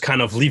was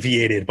kind of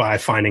alleviated by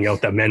finding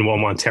out that Manuel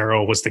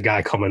Montero was the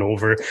guy coming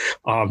over.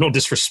 No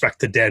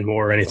disrespect to Dan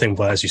Moore or anything,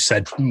 but as you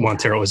said,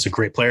 Montero is a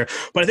great player.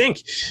 But I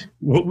think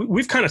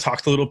we've kind of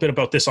talked a little bit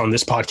about this on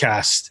this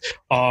podcast.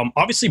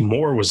 Obviously,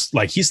 Moore was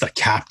like, he's the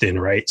captain,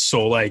 right?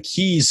 So like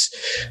he's,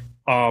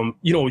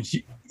 you know,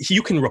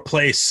 you can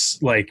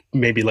replace, like,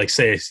 maybe like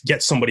say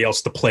get somebody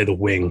else to play the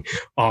wing,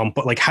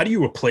 but like how do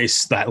you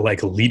replace that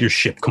like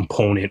leadership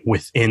component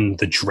within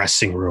the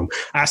dressing room?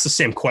 I asked the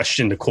same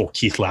question to Cole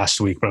Keith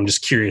last week, but I'm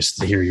just curious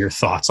to hear your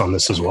thoughts on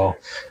this as well.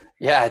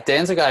 Yeah,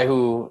 Dan's a guy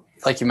who,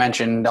 like you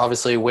mentioned,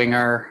 obviously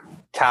winger,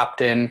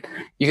 captain,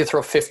 you could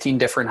throw 15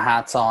 different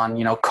hats on,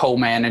 you know,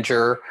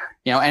 co-manager,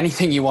 you know,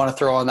 anything you want to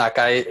throw on that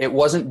guy. It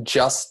wasn't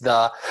just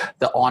the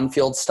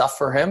on-field stuff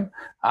for him.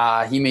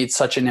 He made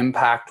such an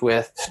impact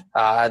with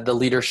the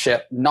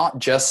leadership, not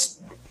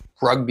just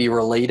rugby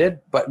related,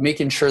 but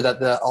making sure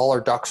that all our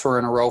ducks were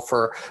in a row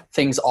for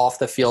things off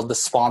the field, the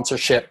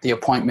sponsorship, the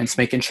appointments,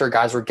 making sure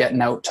guys were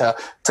getting out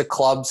to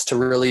clubs to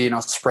really, you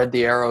know, spread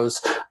the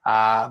Arrows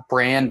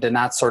brand and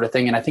that sort of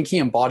thing. And I think he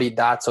embodied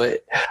that. So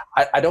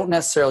I don't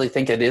necessarily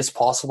think it is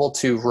possible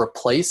to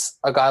replace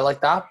a guy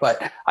like that,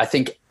 but I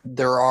think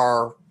there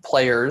are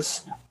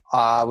players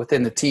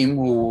within the team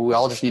who we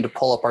all just need to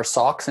pull up our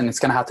socks, and it's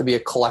going to have to be a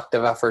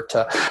collective effort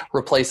to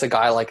replace a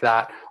guy like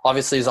that.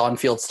 Obviously his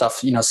on-field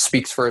stuff, you know,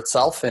 speaks for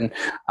itself, and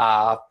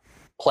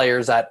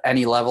players at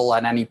any level,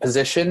 at any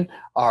position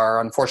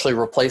are unfortunately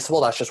replaceable.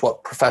 That's just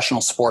what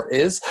professional sport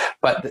is.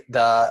 But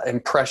the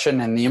impression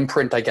and the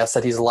imprint, I guess,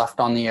 that he's left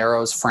on the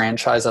Arrows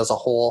franchise as a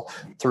whole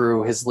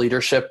through his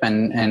leadership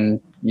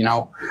and you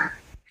know,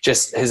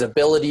 just his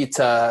ability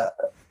to,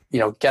 you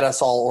know, get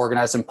us all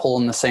organized and pull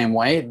in the same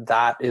way,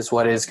 that is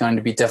what is going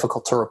to be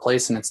difficult to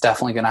replace. And it's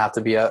definitely going to have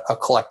to be a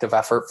collective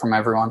effort from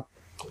everyone.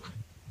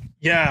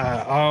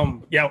 Yeah.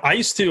 I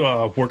used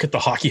to work at the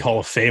Hockey Hall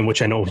of Fame,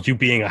 which I know you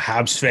being a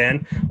Habs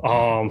fan,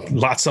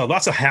 lots of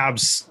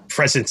Habs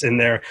presence in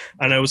there.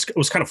 And it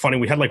was kind of funny.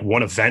 We had like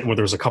one event where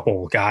there was a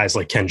couple of guys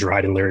like Ken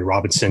Dryden, Larry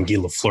Robinson, Guy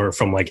Lafleur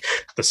from like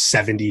the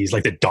 70s,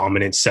 like the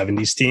dominant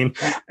 70s team.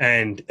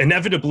 And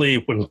inevitably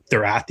when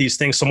they're at these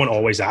things, someone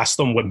always asks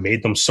them what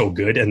made them so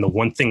good. And the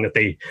one thing that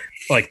they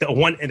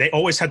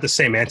always had the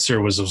same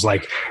answer was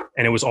like,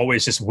 and it was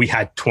always just, we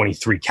had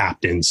 23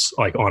 captains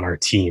like on our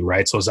team.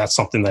 Right. So is that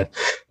something that,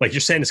 like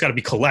you're saying, it's got to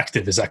be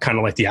collective? Is that kind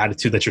of like the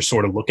attitude that you're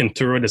sort of looking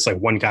through it? It's like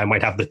one guy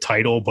might have the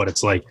title, but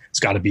it's like, it's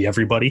got to be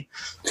everybody.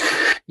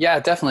 Yeah,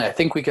 definitely. I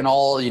think we can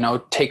all, you know,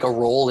 take a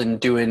role in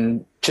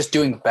doing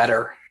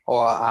better,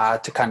 or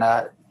to kind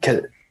of,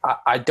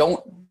 I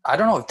don't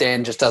know if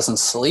Dan just doesn't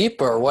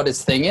sleep or what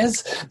his thing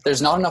is.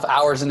 There's not enough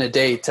hours in a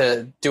day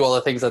to do all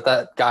the things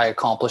that guy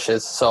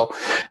accomplishes. So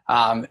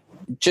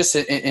just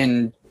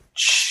in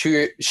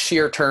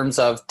sheer terms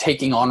of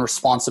taking on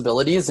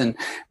responsibilities and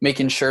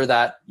making sure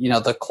that, you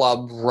know, the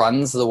club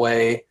runs the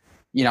way,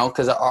 you know,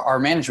 because our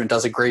management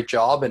does a great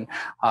job, and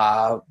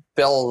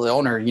Bill, the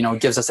owner, you know,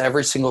 gives us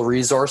every single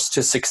resource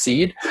to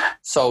succeed.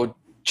 So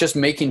just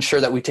making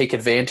sure that we take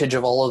advantage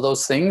of all of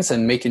those things,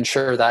 and making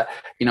sure that,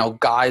 you know,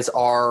 guys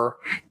are,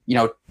 you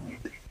know,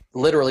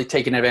 literally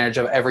taking advantage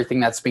of everything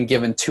that's been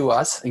given to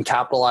us and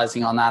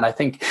capitalizing on that. I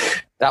think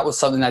that was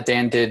something that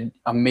Dan did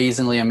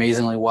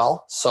amazingly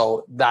well.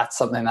 So that's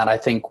something that I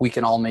think we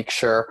can all make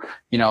sure,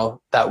 you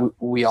know, that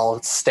we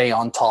all stay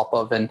on top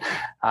of. And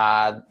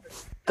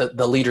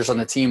the leaders on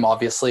the team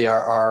obviously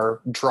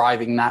are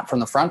driving that from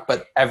the front,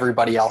 but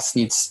everybody else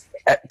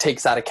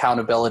takes that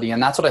accountability.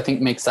 And that's what I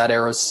think makes that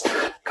Arrows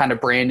kind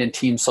of brand and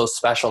team so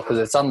special, because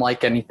it's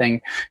unlike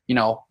anything, you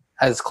know,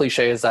 as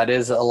cliche as that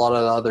is, a lot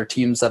of the other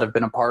teams that have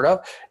been a part of,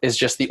 is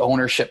just the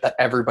ownership that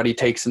everybody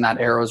takes in that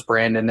Arrows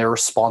brand and their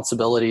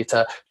responsibility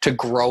to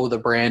grow the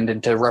brand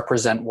and to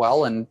represent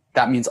well. And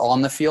that means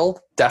on the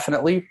field,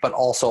 definitely, but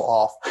also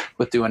off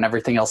with doing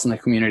everything else in the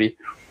community.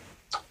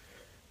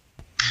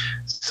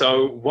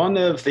 So one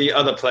of the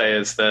other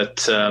players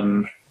that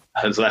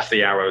has left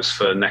the Arrows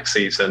for next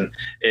season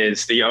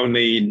is the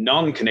only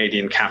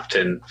non-Canadian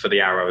captain for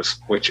the Arrows,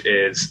 which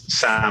is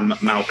Sam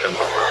Malcolm.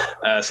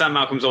 Sam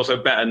Malcolm's also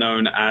better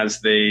known as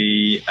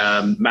the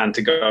man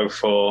to go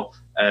for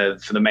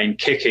the main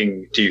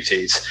kicking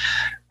duties.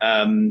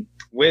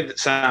 with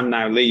Sam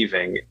now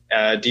leaving,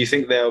 do you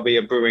think there'll be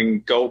a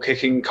brewing goal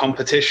kicking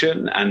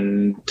competition?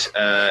 And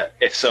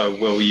if so,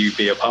 will you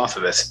be a part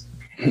of this?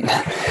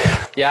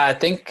 Yeah, I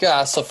think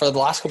so. For the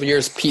last couple of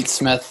years, Pete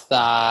Smith,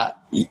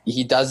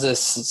 he does this.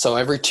 So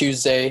every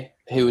Tuesday,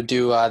 he would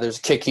do there's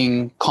a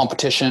kicking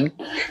competition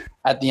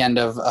at the end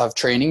of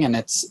training, and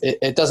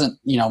it doesn't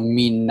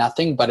mean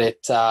nothing, but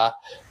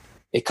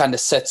it kind of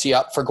sets you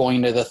up for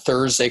going to the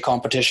Thursday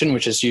competition,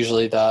 which is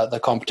usually the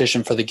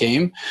competition for the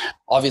game.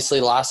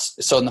 Obviously,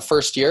 so in the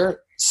first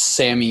year,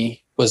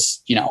 Sammy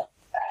was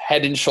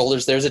head and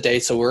shoulders. There's a day,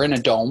 so we're in a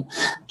dome.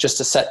 Just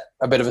to set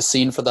a bit of a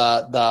scene for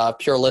the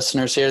pure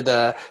listeners here,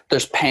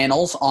 there's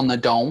panels on the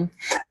dome,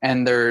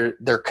 and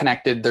they're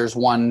connected. There's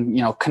one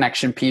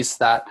connection piece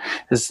that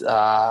is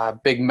a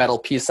big metal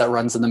piece that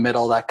runs in the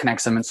middle that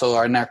connects them. And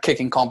so in our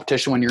kicking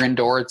competition, when you're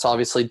indoor, it's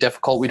obviously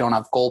difficult. We don't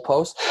have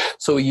goalposts,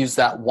 so we use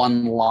that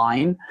one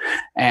line.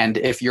 And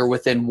if you're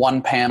within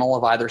one panel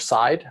of either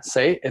side,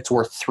 say, it's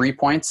worth 3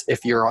 points.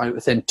 If you're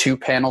within 2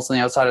 panels on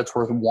the outside, it's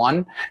worth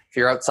 1. If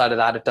you're outside of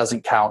that, it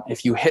doesn't count.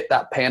 If you hit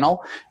that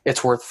panel,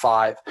 it's worth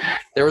 5.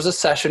 There was a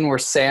session where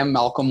Sam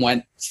Malcolm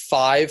went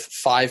 5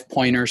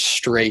 pointers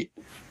straight.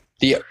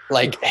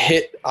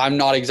 Hit, I'm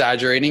not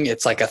exaggerating,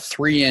 it's like a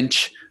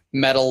 3-inch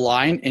metal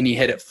line, and he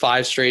hit it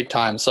 5 straight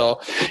times.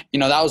 So,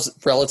 that was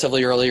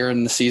relatively earlier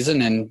in the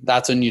season, and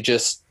that's when you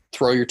just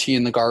throw your tea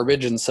in the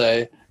garbage and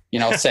say,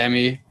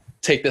 Sammy,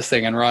 take this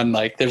thing and run.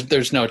 Like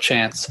there's no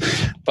chance.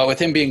 But with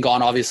him being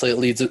gone, obviously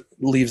it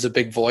leaves a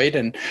big void.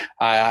 And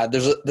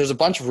there's a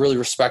bunch of really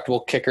respectable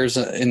kickers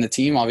in the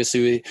team.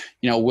 Obviously,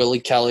 Willie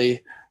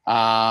Kelly,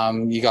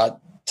 you got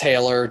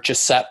Taylor,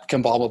 Giuseppe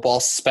can bomb a ball.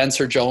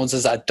 Spencer Jones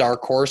is that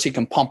dark horse. He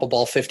can pump a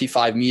ball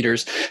 55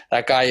 meters.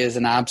 That guy is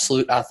an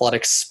absolute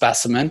athletic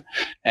specimen,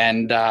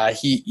 and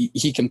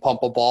he can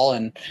pump a ball.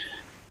 And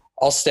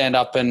I'll stand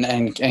up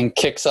and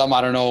kick some. I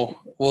don't know.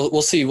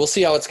 We'll see. We'll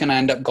see how it's going to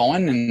end up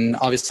going. And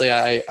obviously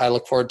I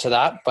look forward to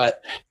that.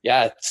 But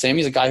yeah,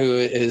 Sammy's a guy who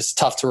is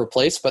tough to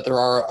replace, but there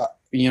are,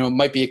 it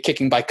might be a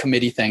kicking by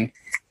committee thing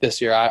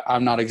this year.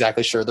 I'm not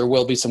exactly sure. There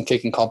will be some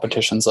kicking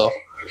competitions though.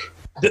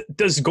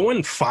 Does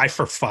going 5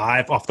 for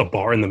 5 off the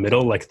bar in the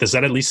middle, does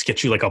that at least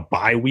get you a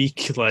bye week,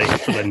 for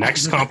the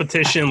next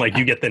competition?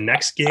 You get the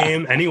next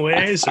game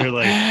anyways,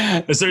 or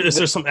is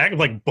there some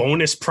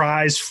bonus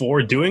prize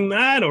for doing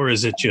that, or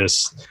is it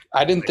just?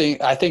 I think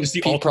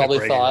Pete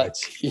probably thought,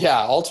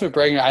 ultimate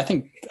bragging.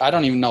 I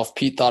don't even know if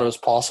Pete thought it was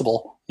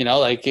possible.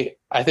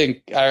 I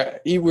think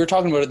we were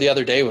talking about it the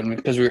other day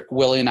because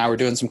Willie and I were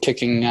doing some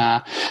kicking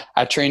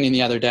at training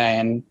the other day,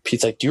 and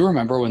Pete's like, "Do you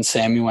remember when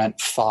Sammy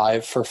went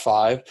 5 for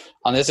 5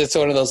 on this?" It's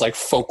one of those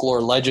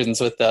folklore legends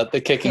with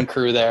the kicking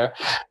crew there.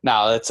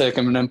 Now it's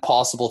an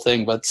impossible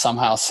thing, but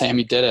somehow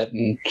Sammy did it,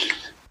 and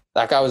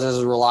that guy was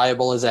as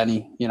reliable as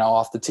any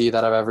off the tee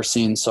that I've ever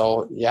seen.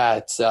 So yeah,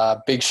 it's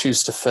big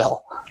shoes to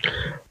fill.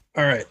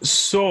 All right,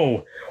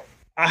 so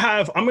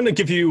I'm going to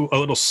give you a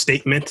little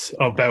statement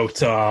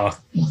about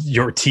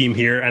your team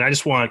here, and I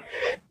just want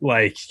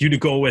you to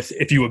go with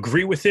if you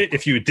agree with it,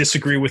 if you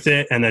disagree with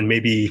it, and then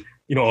maybe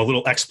a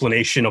little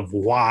explanation of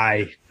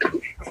why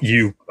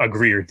you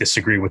agree or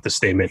disagree with the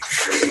statement.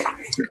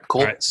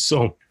 Cool. All right,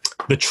 so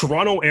the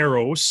Toronto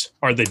Arrows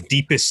are the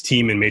deepest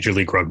team in Major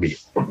League Rugby.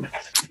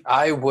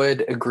 I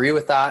would agree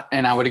with that,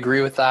 and I would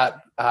agree with that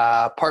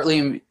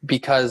partly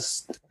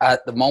because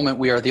at the moment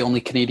we are the only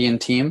Canadian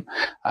team,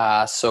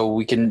 so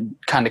we can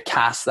kind of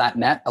cast that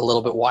net a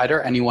little bit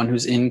wider. Anyone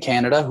who's in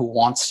Canada who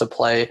wants to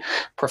play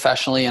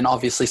professionally and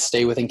obviously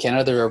stay within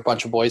Canada, there are a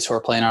bunch of boys who are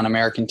playing on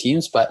American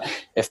teams, but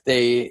if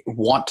they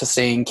want to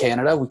stay in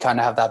Canada, we kind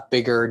of have that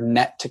bigger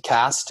net to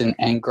cast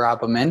and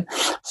grab them in.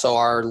 So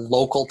our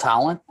local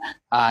talent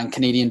and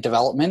Canadian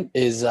development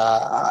is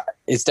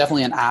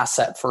definitely an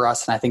asset for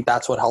us, and I think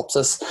that's what helps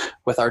us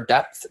with our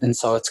depth. And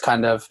so it's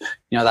kind of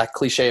that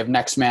cliche of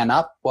next man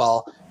up.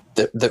 Well,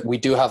 that we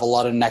do have a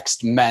lot of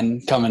next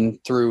men coming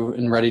through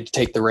and ready to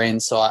take the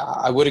reins. So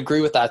I would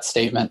agree with that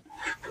statement.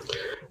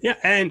 Yeah,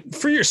 and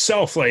for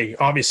yourself,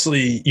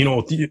 obviously, in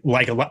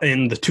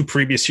the 2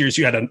 previous years,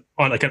 you had an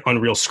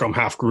unreal scrum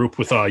half group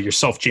with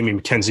yourself, Jamie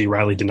McKenzie,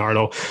 Riley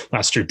DiNardo.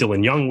 Last year,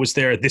 Dylan Young was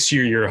there. This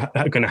year, you're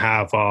going to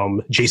have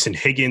Jason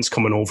Higgins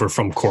coming over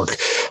from Cork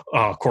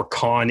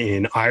Con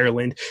in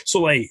Ireland.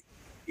 So,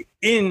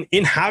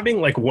 in having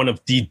one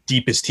of the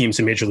deepest teams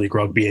in Major League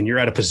Rugby, and you're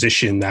at a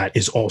position that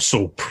is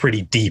also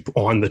pretty deep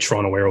on the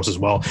Toronto Arrows as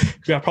well,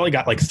 you've probably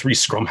got 3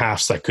 scrum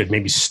halves that could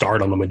maybe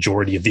start on the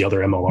majority of the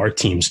other MLR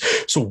teams.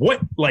 So what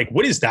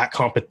is that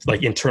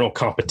internal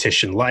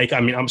competition like?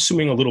 I mean, I'm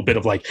assuming a little bit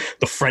of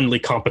the friendly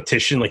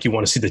competition, you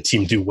want to see the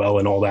team do well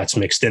and all that's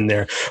mixed in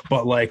there.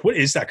 But what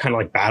is that kind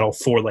of battle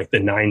for the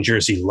 9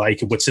 jersey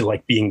like? What's it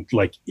like being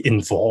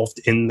involved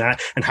in that?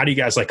 And how do you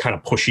guys kind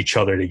of push each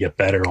other to get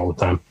better all the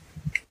time?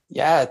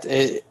 Yeah,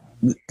 as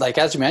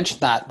you mentioned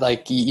that,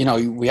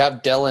 we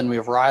have Dylan, we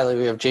have Riley,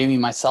 we have Jamie,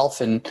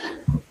 myself, and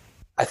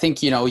I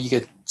think, you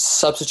could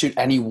substitute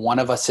any one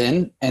of us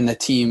in and the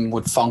team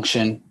would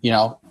function,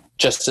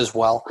 just as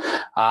well.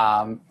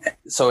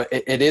 So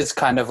it is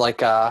kind of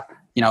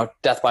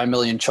death by a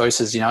million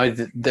choices.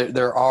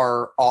 There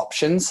are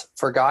options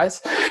for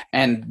guys.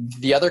 And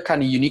the other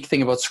kind of unique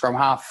thing about scrum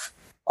half,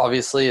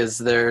 obviously,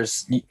 is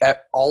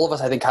all of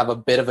us, I think, have a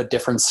bit of a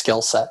different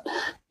skill set.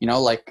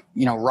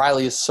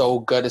 Riley is so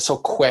good. It's so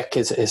quick.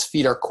 His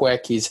feet are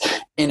quick. He's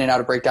in and out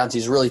of breakdowns.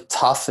 He's really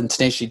tough and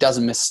tenacious. He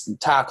doesn't miss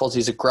tackles.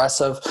 He's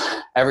aggressive,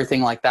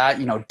 everything like that.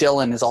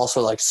 Dylan is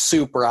also like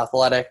super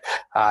athletic.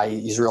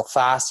 He's real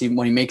fast.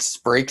 When he makes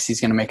breaks,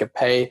 he's going to make it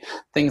pay,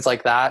 things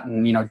like that.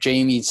 And,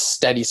 Jamie's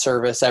steady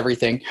service,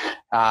 everything.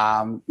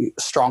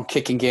 Strong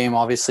kicking game.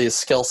 Obviously his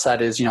skill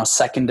set is,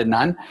 second to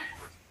none.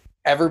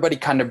 Everybody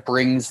kind of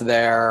brings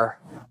their,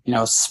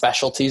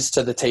 specialties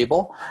to the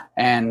table.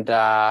 And,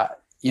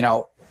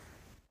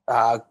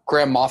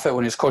 Graham Moffat,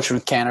 when he was coaching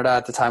with Canada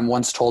at the time,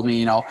 once told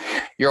me,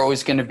 you're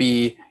always going to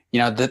be,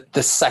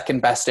 the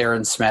second best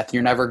Aaron Smith.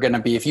 You're never going to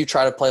be, if you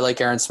try to play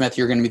like Aaron Smith,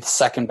 you're going to be the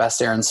second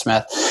best Aaron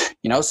Smith,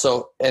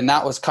 so, and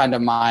that was kind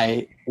of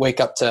my wake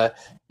up to,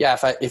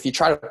 if you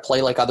try to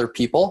play like other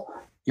people,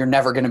 you're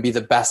never going to be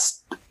the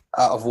best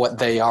of what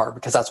they are,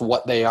 because that's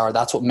what they are.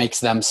 That's what makes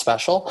them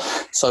special.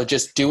 So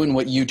just doing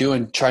what you do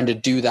and trying to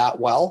do that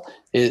well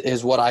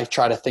is what I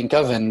try to think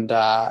of and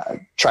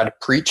try to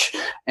preach.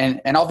 And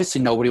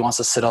obviously nobody wants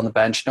to sit on the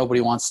bench.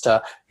 Nobody wants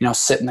to,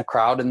 sit in the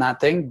crowd and that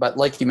thing. But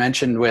like you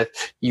mentioned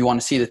you want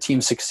to see the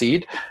team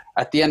succeed.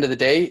 At the end of the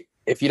day,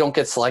 if you don't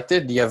get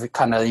selected, you have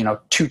kind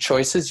of, two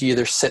choices. You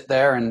either sit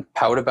there and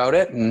pout about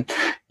it and,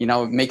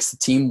 it makes the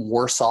team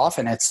worse off.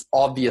 And it's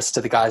obvious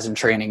to the guys in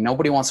training.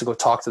 Nobody wants to go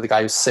talk to the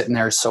guy who's sitting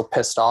there so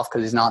pissed off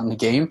because he's not in the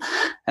game.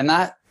 And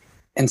that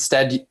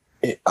instead,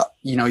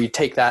 you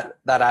take that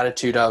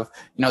attitude of,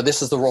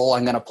 this is the role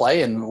I'm going to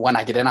play. And when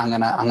I get in, I'm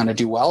going to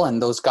do well.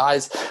 And those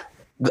guys,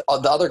 the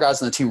other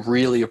guys on the team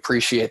really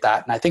appreciate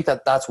that. And I think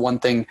that's one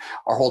thing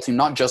our whole team,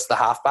 not just the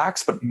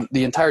halfbacks, but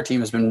the entire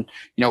team has been,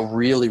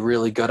 really,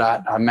 really good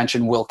at. I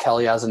mentioned Will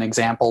Kelly as an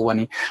example when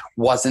he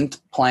wasn't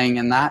playing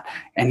in that.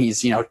 And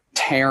he's,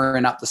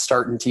 tearing up the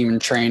starting team in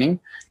training.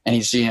 And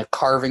he's,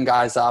 carving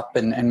guys up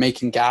and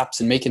making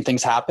gaps and making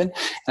things happen.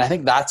 And I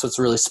think that's what's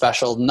really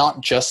special, not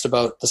just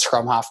about the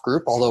scrum half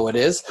group, although it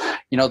is,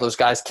 those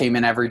guys came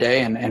in every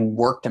day and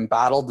worked and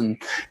battled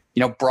and,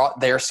 brought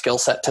their skill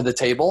set to the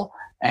table.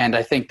 And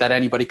I think that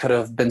anybody could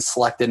have been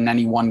selected in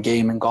any one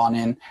game and gone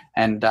in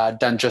and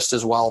done just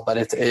as well. But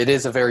it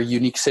is a very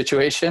unique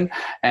situation.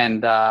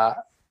 And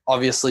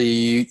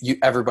obviously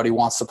everybody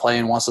wants to play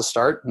and wants to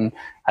start. And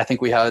I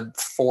think we had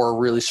 4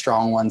 really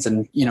strong ones.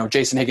 And,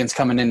 Jason Higgins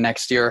coming in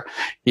next year,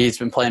 he's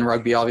been playing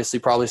rugby, obviously,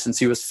 probably since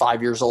he was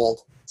 5 years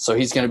old. So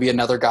he's going to be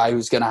another guy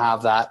who's going to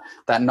have that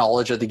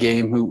knowledge of the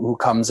game who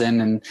comes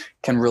in and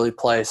can really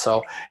play.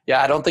 So,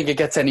 I don't think it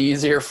gets any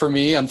easier for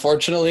me,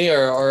 unfortunately,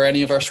 or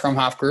any of our scrum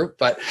half group.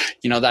 But,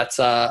 that's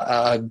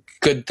a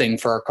good thing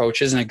for our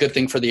coaches and a good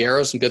thing for the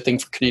Arrows and a good thing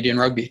for Canadian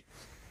rugby.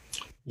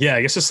 Yeah,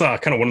 I guess it's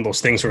kind of one of those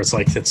things where it's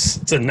like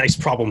it's a nice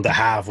problem to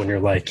have when you're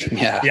like,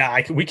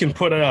 we can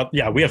put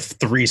we have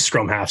 3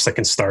 scrum halves that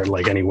can start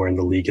like anywhere in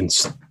the league and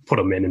put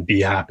them in and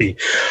be happy.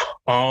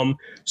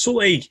 So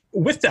like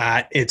with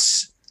that,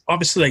 it's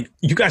obviously like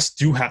you guys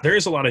there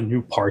is a lot of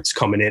new parts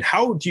coming in.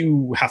 How do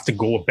you have to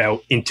go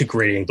about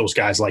integrating those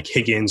guys like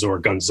Higgins or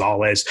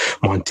Gonzalez,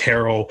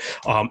 Montero,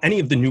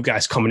 any of the new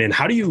guys coming in?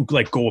 How do you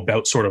like go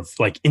about sort of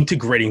like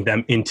integrating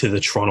them into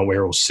the Toronto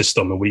Arrows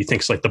system? And what do you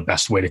think is like the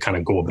best way to kind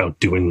of go about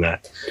doing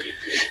that?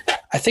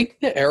 I think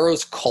the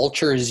Arrows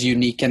culture is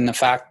unique in the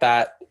fact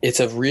that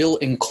it's a real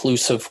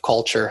inclusive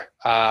culture.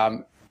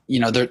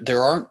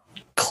 There aren't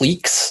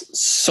cliques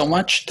so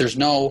much. There's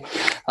no,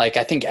 I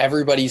think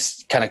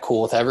everybody's kind of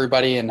cool with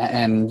everybody. And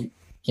a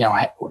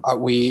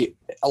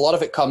lot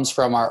of it comes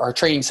from our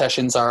training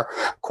sessions are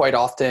quite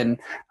often,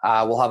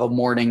 we'll have a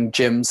morning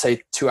gym,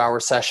 say 2-hour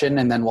session,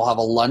 and then we'll have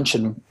a lunch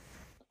and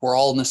we're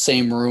all in the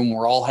same room.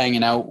 We're all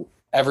hanging out.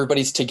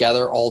 Everybody's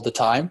together all the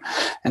time.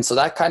 And so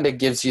that kind of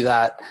gives you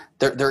that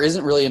there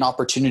isn't really an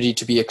opportunity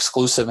to be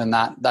exclusive in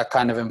that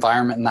kind of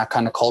environment and that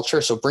kind of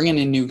culture. So bringing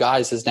in new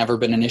guys has never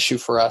been an issue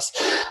for us.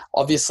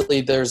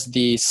 Obviously there's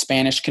the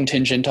Spanish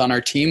contingent on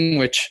our team,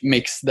 which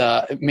makes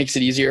it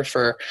easier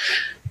for,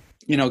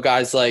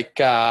 guys like,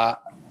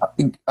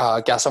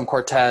 Gaston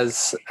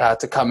Cortez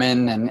to come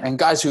in and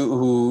guys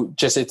who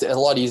just, it's a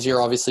lot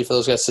easier obviously for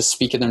those guys to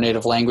speak in their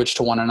native language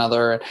to one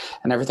another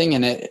and everything.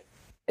 And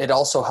it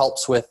also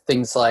helps with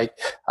things like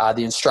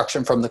the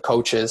instruction from the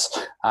coaches,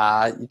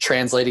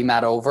 translating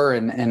that over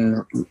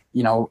and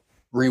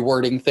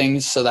rewording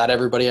things so that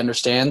everybody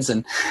understands.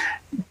 And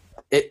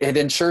it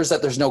ensures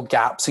that there's no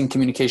gaps in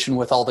communication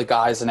with all the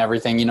guys and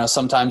everything.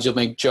 Sometimes you'll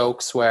make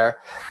jokes where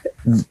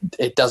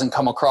it doesn't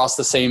come across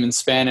the same in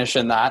Spanish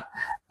and that.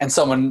 And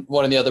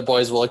one of the other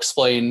boys will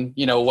explain,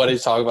 what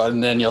he's talking about,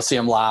 and then you'll see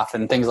him laugh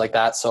and things like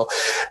that. So,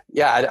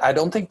 I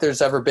don't think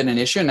there's ever been an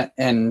issue.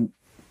 And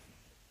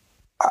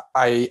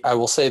I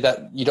will say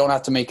that you don't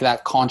have to make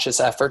that conscious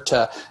effort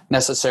to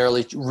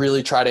necessarily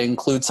really try to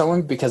include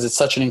someone, because it's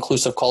such an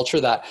inclusive culture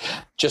that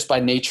just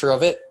by nature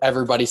of it,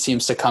 everybody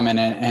seems to come in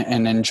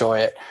and enjoy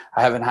it.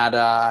 I haven't had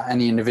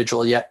any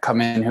individual yet come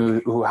in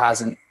who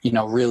hasn't,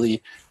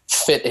 really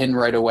fit in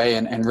right away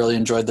and really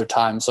enjoyed their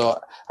time. So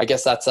I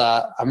guess that's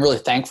I'm really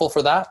thankful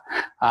for that.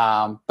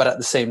 But at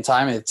the same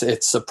time,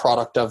 it's a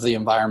product of the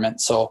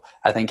environment. So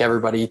I think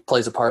everybody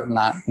plays a part in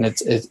that, and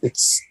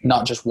it's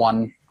not just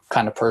one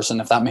kind of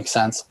person, if that makes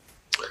sense.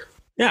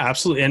 Yeah,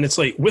 absolutely. And it's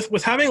like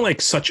with having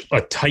like such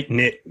a tight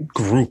knit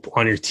group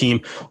on your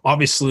team,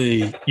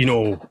 obviously, you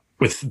know,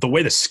 with the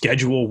way the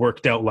schedule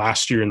worked out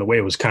last year and the way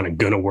it was kind of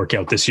going to work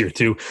out this year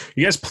too,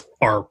 you guys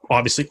are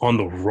obviously on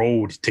the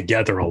road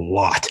together a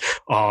lot.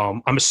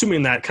 I'm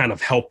assuming that kind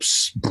of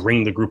helps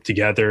bring the group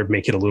together,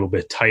 make it a little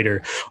bit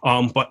tighter.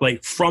 But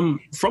like from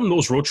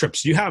those road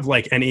trips, do you have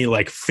like any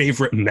like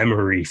favorite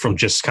memory from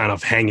just kind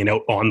of hanging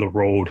out on the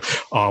road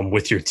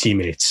with your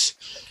teammates?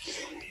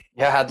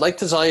 Yeah, I'd like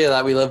to tell you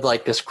that we lived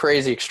like this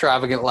crazy,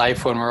 extravagant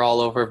life when we're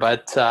all over,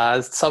 but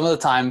some of the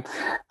time,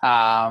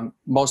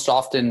 most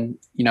often,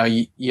 you know,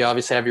 you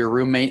obviously have your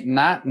roommate in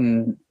that,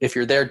 and if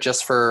you're there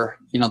just for,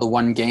 you know, the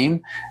one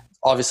game,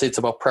 obviously it's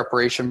about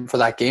preparation for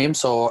that game.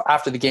 So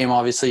after the game,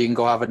 obviously you can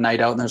go have a night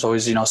out, and there's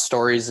always, you know,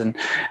 stories, and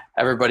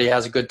everybody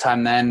has a good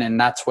time then. And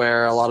that's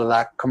where a lot of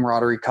that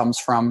camaraderie comes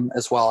from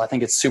as well. I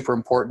think it's super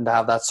important to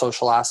have that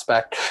social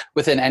aspect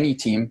within any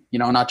team, you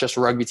know, not just a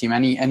rugby team,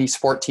 any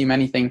sport team,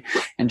 anything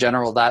in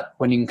general, that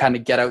when you can kind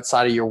of get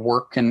outside of your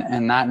work and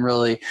that and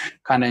really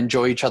kind of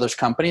enjoy each other's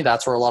company,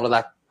 that's where a lot of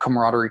that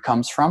camaraderie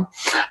comes from.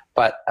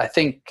 But I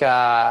think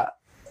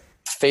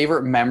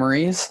favorite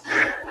memories,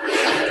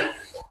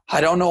 I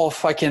don't know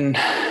if I can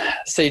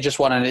say just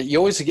one. And you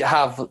always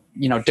have,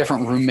 you know,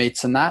 different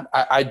roommates in that.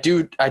 I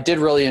did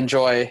really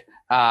enjoy,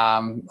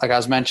 like I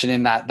was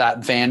mentioning,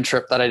 that van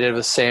trip that I did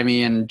with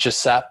Sammy and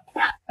Giuseppe,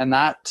 and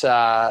that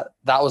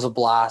was a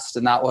blast.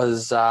 And that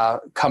was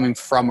coming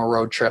from a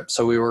road trip.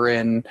 So we were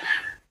in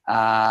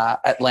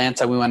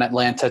Atlanta. We went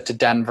Atlanta to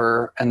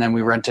Denver, and then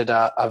we rented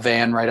a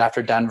van right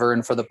after Denver.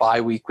 And for the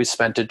bye week, we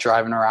spent it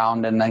driving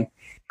around and then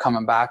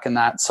coming back and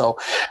that. So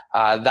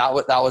that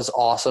was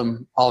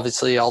awesome.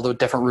 Obviously, all the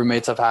different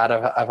roommates I've had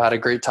a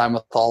great time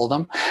with all of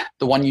them.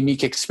 The one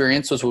unique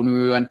experience was when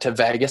we went to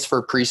Vegas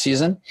for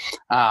preseason.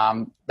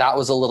 That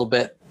was a little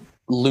bit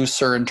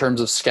looser in terms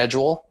of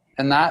schedule,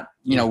 and that,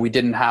 you know, we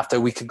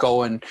could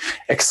go and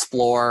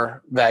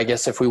explore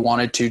Vegas if we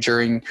wanted to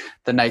during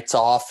the nights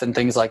off and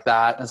things like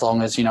that, as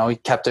long as, you know, we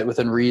kept it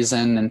within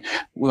reason. And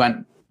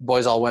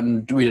boys all went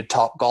and we did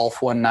Top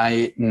Golf one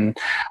night and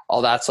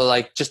all that. So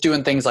like just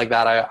doing things like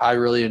that, I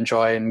really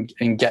enjoy, and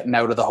getting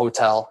out of the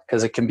hotel,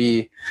 because it can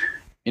be,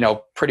 you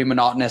know, pretty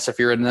monotonous if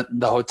you're in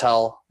the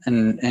hotel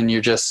and you're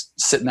just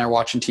sitting there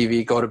watching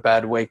TV, go to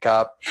bed, wake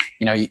up,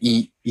 you know, you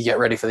eat, you get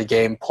ready for the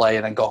game, play,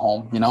 and then go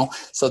home, you know?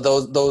 So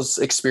those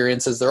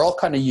experiences, they're all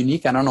kind of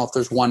unique. I don't know if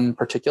there's one in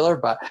particular,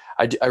 but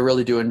I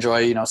really do enjoy,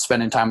 you know,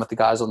 spending time with the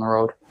guys on the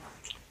road.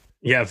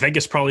 Yeah,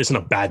 Vegas probably isn't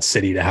a bad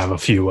city to have a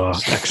few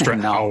extra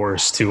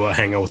hours to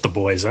hang out with the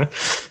boys, huh?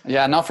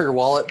 Yeah, not for your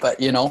wallet, but,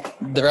 you know,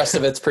 the rest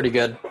of it's pretty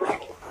good.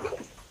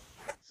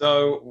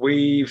 So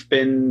we've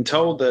been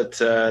told that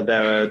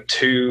there are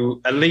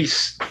two, at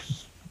least,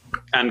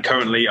 and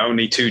currently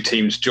only two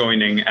teams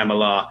joining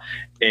MLR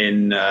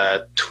in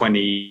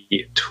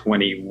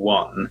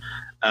 2021.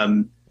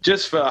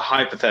 Just for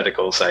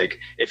hypothetical sake,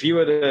 if you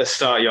were to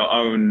start your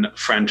own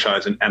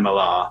franchise in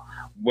MLR,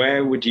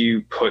 where would you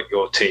put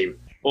your team?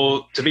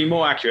 Or to be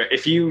more accurate,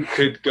 if you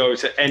could go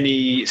to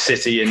any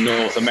city in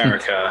North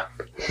America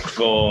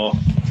for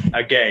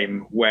a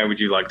game, where would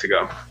you like to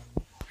go?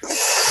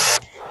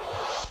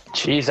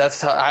 Geez, that's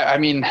tough. I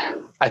mean,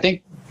 I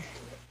think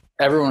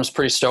everyone was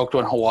pretty stoked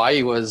when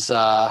Hawaii was,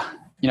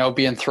 you know,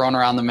 being thrown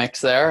around the mix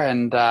there.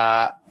 And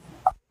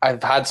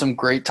I've had some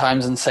great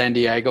times in San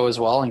Diego as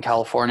well, in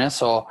California.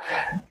 So,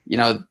 you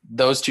know,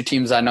 those two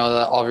teams, I know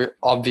that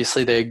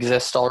obviously they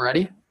exist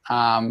already.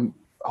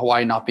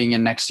 Hawaii not being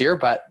in next year,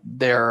 but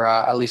they're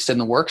at least in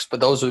the works. But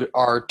those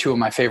are two of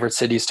my favorite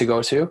cities to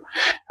go to.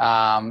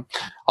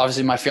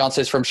 Obviously, my fiance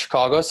is from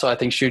Chicago, so I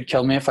think she would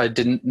kill me if I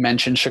didn't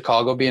mention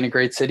Chicago being a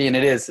great city. And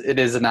it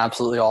is an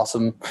absolutely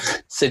awesome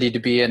city to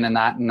be in, and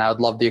I would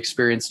love the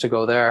experience to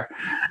go there.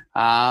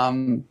 I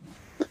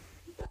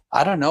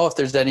don't know if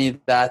there's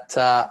any that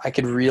I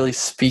could really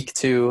speak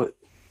to.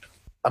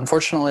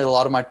 Unfortunately, a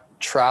lot of my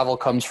travel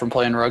comes from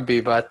playing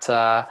rugby, but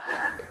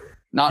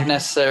not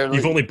necessarily.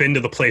 You've only been to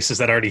the places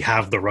that already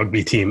have the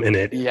rugby team in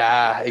it.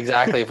 Yeah,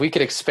 exactly. If we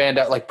could expand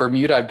out, like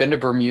Bermuda, I've been to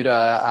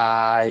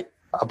Bermuda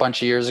a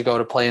bunch of years ago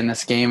to play in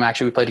this game.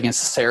 Actually, we played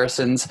against the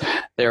Saracens.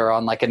 They were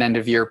on like an end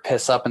of year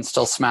piss up and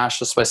still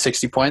smashed us by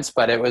 60 points.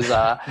 But it was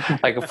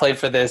like I played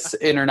for this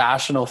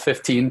international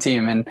 15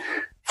 team, and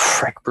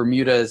frick,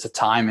 Bermuda is a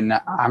time. And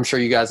I'm sure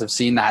you guys have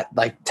seen that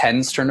like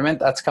TENS tournament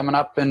that's coming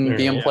up and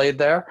being played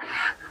there.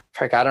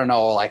 Frick, I don't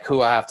know like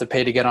who I have to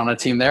pay to get on a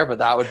team there, but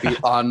that would be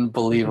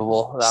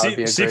unbelievable. That would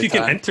be a see great if you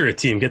time. Can enter a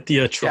team. Get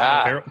the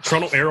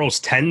Toronto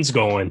Arrows 10s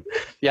going.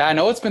 Yeah, I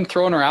know it's been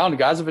thrown around.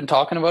 Guys have been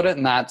talking about it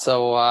and that.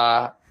 So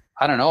I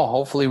don't know.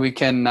 Hopefully we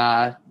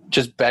can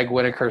just beg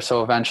Whitaker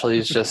so eventually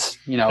he's just,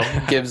 you know,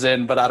 gives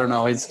in. But I don't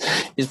know. He's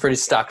pretty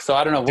stuck. So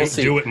I don't know. We'll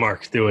see. Do it,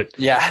 Mark. Do it.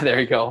 Yeah, there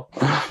you go.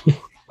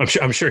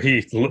 I'm sure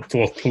he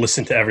will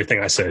listen to everything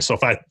I say. So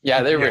if I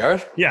there we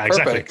are. Yeah,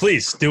 exactly. Perfect.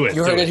 Please do it.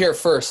 You heard it here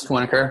first,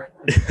 Winokur.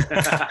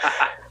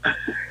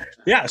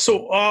 Yeah.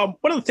 So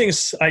one of the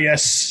things, I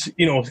guess,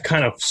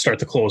 kind of start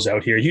to close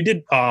out here, you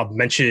did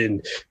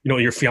mention,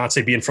 your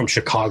fiance being from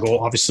Chicago.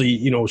 Obviously,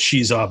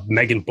 she's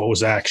Megan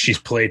Bozak. She's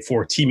played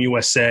for Team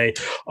USA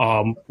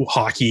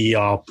hockey,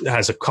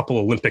 has a couple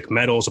Olympic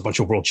medals, a bunch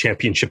of world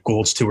championship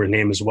golds to her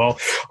name as well.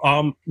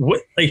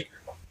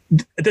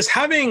 Does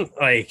having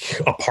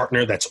like a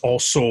partner that's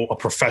also a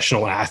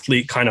professional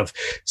athlete kind of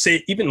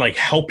say even like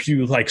help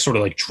you like sort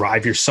of like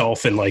drive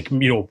yourself and like,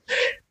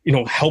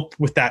 help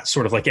with that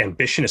sort of like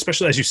ambition,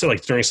 especially as you said,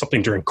 like during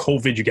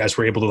COVID, you guys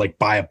were able to like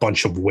buy a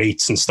bunch of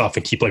weights and stuff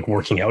and keep like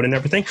working out and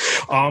everything.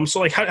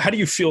 So like, how do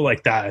you feel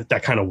like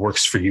that kind of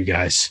works for you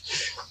guys?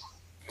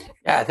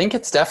 Yeah, I think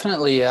it's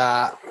definitely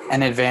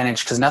an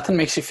advantage because nothing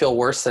makes you feel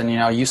worse than,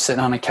 you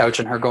sitting on a couch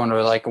and her going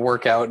to like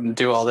work out and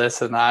do all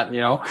this and that,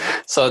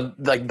 So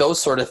like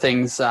those sort of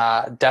things,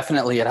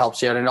 definitely it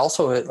helps you out. And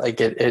also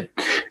it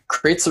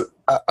creates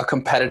a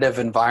competitive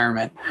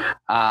environment,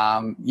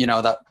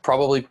 that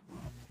probably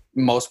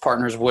most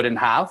partners wouldn't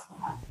have,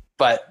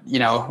 but,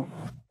 we're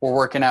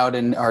working out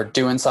and are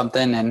doing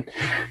something and,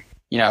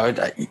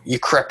 you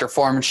correct her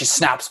form and she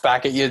snaps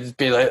back at you.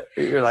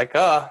 You're like,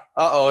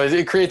 uh-oh.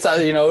 It creates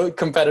a,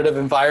 competitive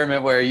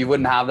environment where you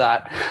wouldn't have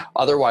that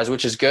otherwise,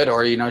 which is good.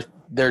 Or,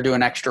 they're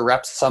doing extra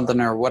reps, something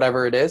or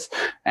whatever it is.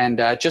 And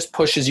it just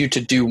pushes you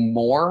to do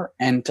more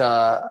and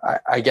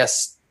I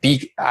guess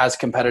be as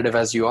competitive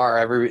as you are.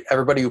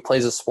 Everybody who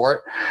plays a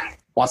sport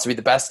wants to be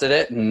the best at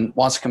it and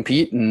wants to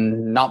compete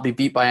and not be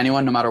beat by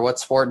anyone, no matter what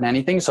sport and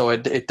anything. So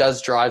it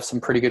does drive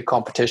some pretty good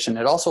competition.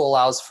 It also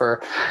allows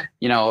for,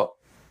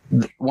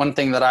 one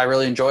thing that I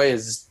really enjoy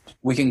is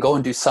we can go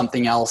and do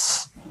something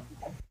else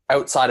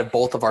outside of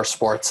both of our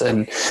sports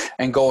and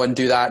go and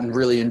do that and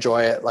really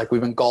enjoy it. Like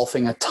we've been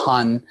golfing a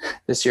ton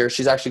this year.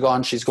 She's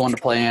going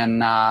to play in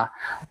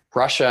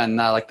Russia and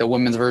like the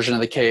women's version of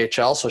the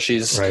KHL. So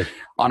she's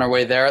on her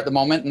way there at the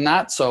moment and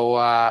that. So,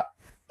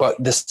 but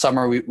this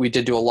summer we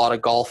did do a lot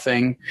of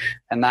golfing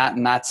and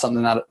that's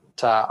something that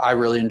I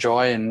really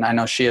enjoy. And I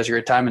know she has a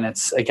great time and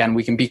it's, again,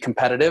 we can be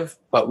competitive,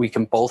 but we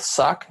can both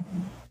suck.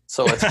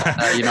 So it's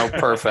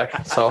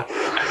perfect. So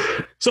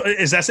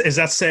is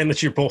that saying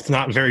that you're both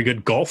not very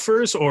good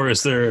golfers, or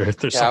is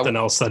there's something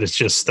else that it's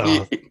just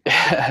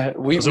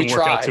we doesn't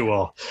work out too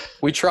well?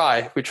 We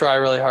try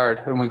really hard,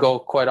 and we go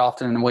quite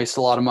often and waste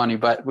a lot of money.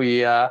 But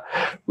we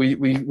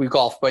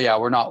golf. But yeah,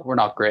 we're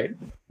not great.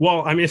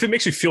 Well, I mean, if it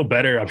makes you feel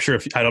better, I'm sure.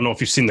 I don't know if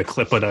you've seen the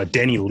clip, but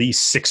Danny Lee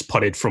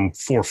 6-putted from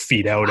 4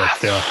 feet out at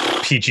the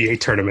PGA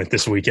tournament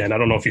this weekend. I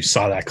don't know if you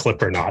saw that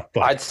clip or not.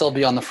 But I'd still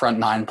be on the front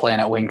 9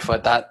 playing at Winged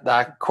Foot.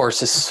 That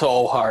course is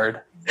so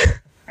hard.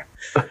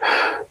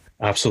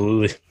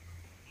 Absolutely.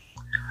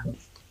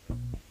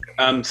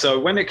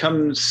 So when it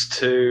comes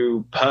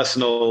to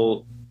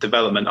personal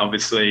development,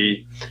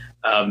 obviously,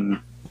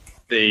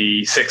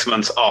 the 6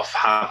 months off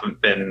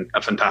haven't been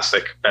a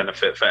fantastic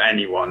benefit for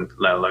anyone,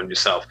 let alone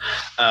yourself.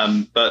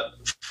 But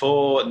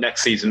for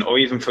next season, or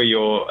even for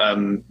your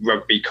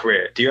rugby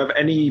career, do you have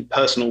any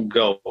personal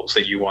goals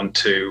that you want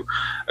to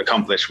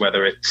accomplish,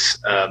 whether it's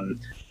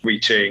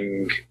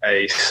reaching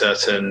a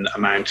certain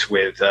amount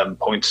with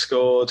points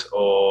scored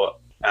or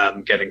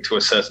getting to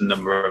a certain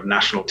number of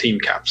national team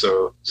caps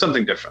or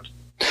something different?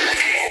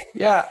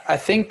 Yeah, I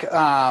think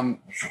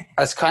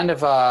as kind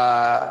of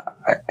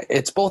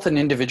it's both an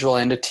individual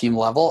and a team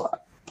level.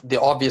 The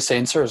obvious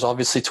answer is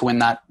obviously to win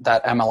that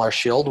MLR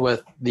Shield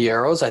with the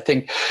Arrows. I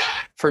think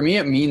for me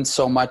it means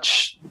so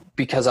much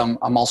because I'm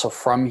also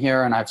from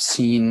here and I've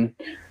seen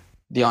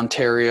the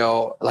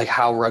Ontario, like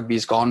how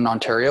rugby's gone in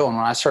Ontario. And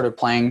when I started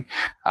playing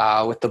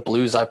with the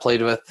Blues, I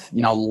played with,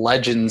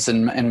 legends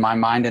in my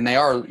mind. And they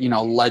are,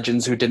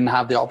 legends who didn't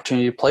have the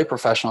opportunity to play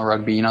professional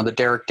rugby, the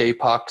Derek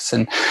Daypucks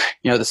and,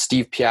 the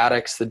Steve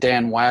Piatiks, the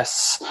Dan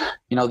Wests,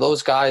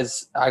 those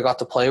guys I got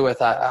to play with.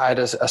 I had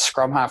a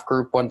scrum half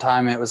group one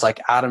time. It was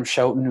like Adam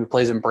Schouten, who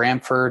plays in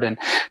Brantford, and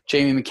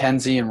Jamie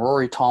McKenzie and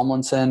Rory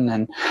Tomlinson.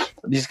 And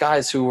these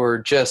guys who were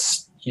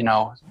just,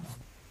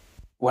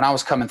 when I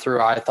was coming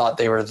through, I thought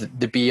they were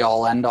the be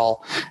all end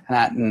all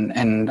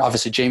and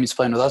obviously Jamie's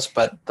playing with us,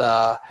 but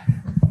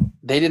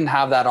they didn't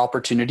have that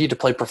opportunity to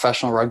play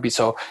professional rugby.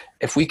 So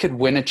if we could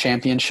win a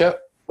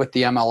championship with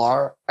the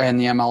MLR and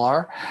the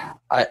MLR,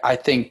 I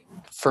think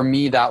for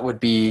me, that would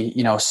be,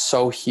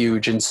 so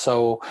huge and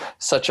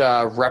such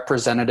a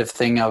representative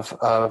thing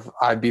of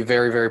I'd be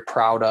very, very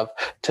proud of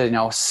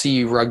to,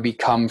 see rugby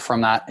come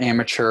from that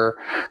amateur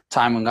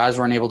time when guys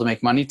weren't able to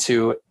make money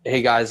to,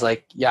 hey guys,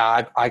 like,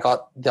 yeah, I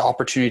got the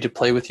opportunity to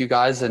play with you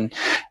guys and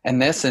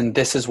this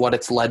is what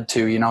it's led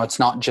to, it's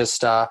not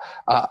just a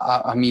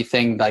me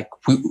thing. Like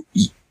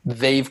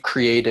they've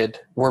created,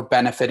 we're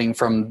benefiting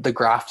from the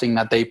grafting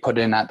that they put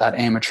in at that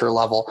amateur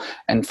level.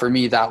 And for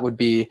me, that would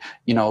be,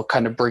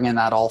 kind of bringing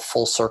that all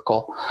full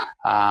circle.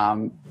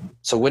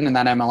 So winning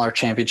that MLR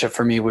championship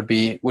for me would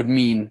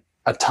mean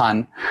a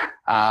ton.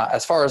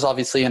 As far as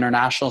obviously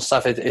international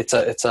stuff, it's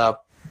a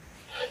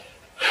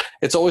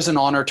it's always an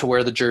honor to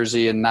wear the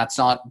jersey, and that's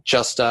not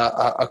just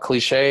a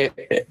cliche.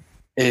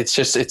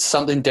 It's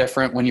something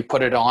different when you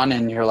put it on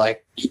and you're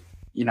like,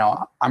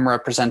 I'm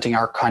representing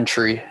our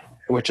country,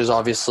 which is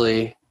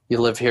obviously you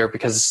live here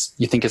because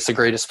you think it's the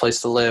greatest place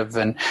to live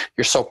and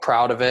you're so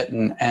proud of it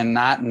and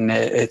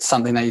it's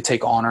something that you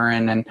take honor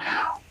in. And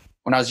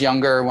when I was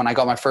younger, when I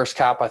got my first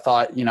cap, I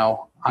thought,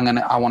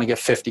 I want to get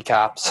 50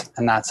 caps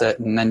and that's it.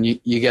 And then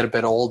you get a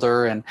bit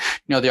older and,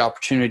 the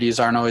opportunities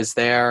aren't always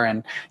there.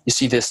 And you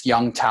see this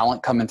young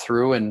talent coming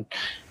through and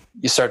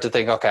you start to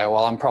think, okay,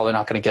 well, I'm probably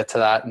not going to get to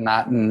that.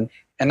 And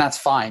that's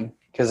fine.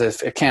 Because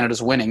if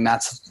Canada's winning,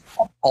 that's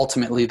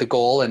ultimately the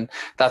goal, and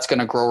that's going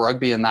to grow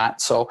rugby in that.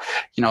 So,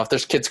 if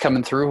there's kids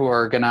coming through who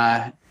are going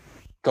to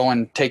go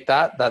and take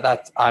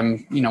that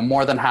I'm,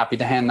 more than happy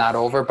to hand that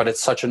over. But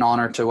it's such an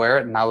honor to wear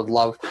it, and I would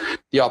love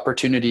the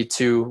opportunity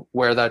to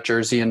wear that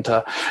jersey and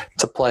to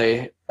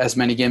play as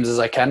many games as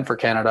I can for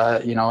Canada.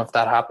 If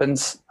that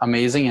happens,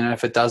 amazing, and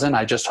if it doesn't,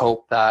 I just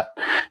hope that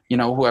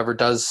whoever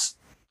does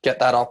get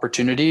that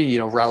opportunity,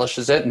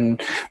 relishes it,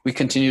 and we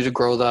continue to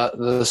grow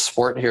the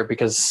sport here,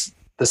 because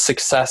the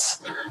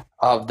success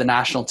of the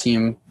national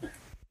team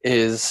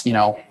is,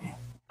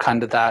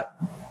 kind of that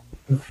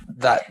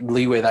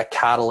leeway, that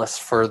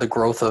catalyst for the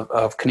growth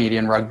of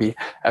Canadian rugby.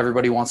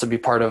 Everybody wants to be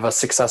part of a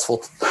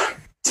successful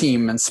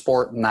team and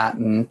sport and that,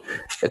 and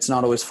it's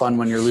not always fun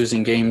when you're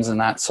losing games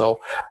and that. So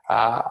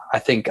I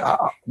think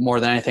more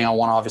than anything, I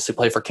want to obviously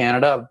play for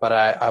Canada, but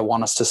I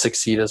want us to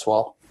succeed as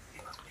well.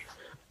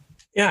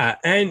 Yeah,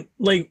 and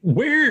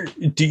where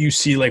do you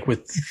see,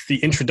 with the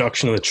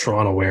introduction of the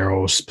Toronto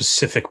Arrows,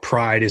 Pacific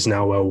Pride is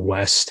now out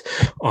west,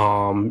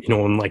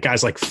 and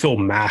guys like Phil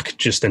Mack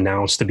just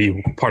announced to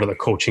be part of the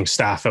coaching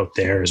staff out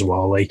there as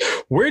well.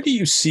 Where do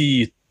you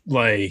see,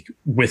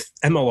 with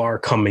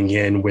MLR coming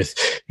in, with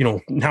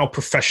now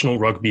professional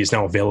rugby is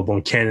now available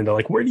in Canada,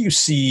 where do you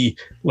see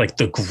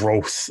the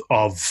growth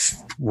of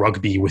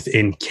rugby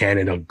within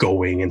Canada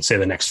going in, say,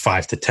 the next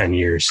 5 to 10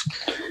 years?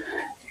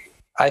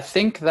 I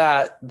think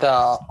that the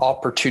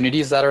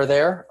opportunities that are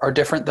there are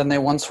different than they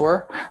once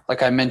were.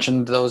 Like I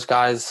mentioned, those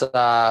guys who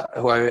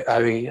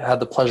I had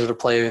the pleasure to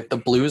play the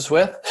Blues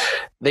with,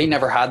 they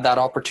never had that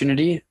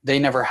opportunity. They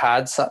never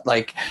had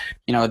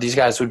these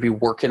guys would be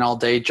working all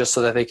day just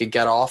so that they could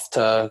get off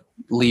to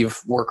leave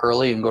work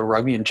early and go to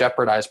rugby and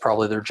jeopardize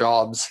probably their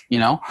jobs,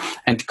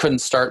 and couldn't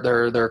start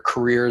their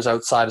careers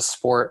outside of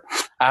sport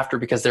after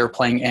because they were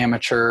playing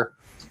amateur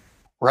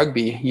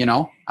rugby,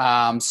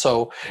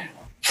 so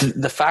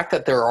the fact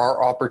that there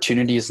are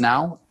opportunities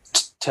now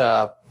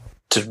to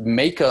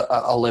make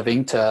a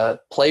living, to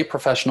play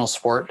professional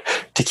sport,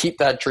 to keep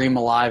that dream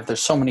alive.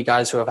 There's so many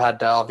guys who have had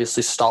to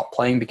obviously stop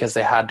playing because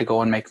they had to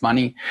go and make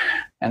money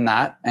and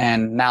that.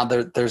 And now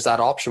there's that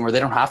option where they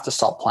don't have to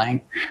stop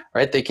playing,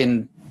 right? They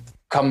can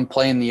come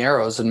play in the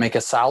Arrows and make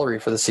a salary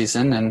for the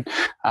season and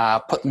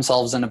put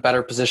themselves in a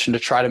better position to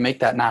try to make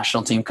that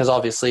national team. Because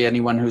obviously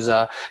anyone who's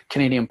a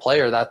Canadian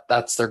player,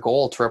 that's their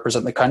goal, to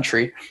represent the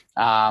country.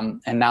 And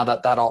now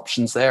that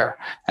option's there.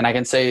 And I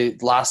can say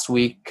last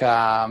week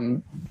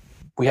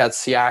we had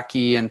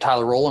Siaki and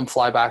Tyler Rowland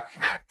fly back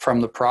from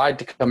the Pride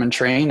to come and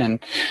train. And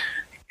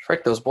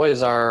frick, those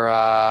boys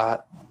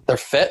are they're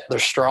fit, they're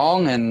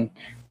strong, and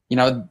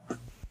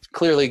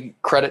clearly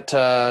credit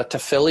to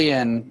Philly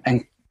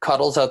and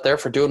Cuddles out there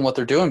for doing what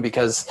they're doing,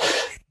 because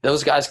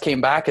those guys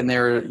came back and they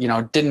were,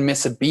 didn't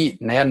miss a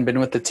beat, and they hadn't been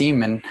with the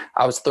team. And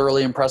I was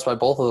thoroughly impressed by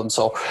both of them.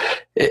 So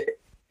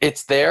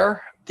it's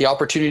there. The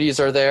opportunities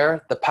are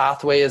there. The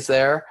pathway is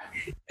there.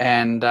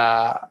 And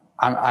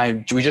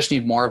we just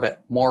need more of it,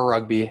 more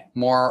rugby,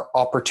 more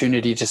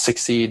opportunity to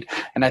succeed.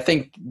 And I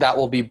think that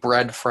will be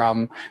bred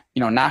from,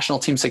 national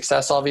team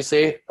success.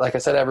 Obviously, like I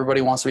said, everybody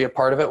wants to be a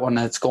part of it when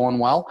it's going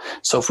well.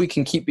 So if we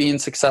can keep being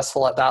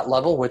successful at that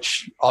level,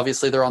 which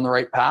obviously they're on the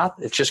right path,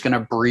 it's just going to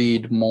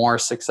breed more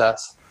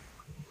success.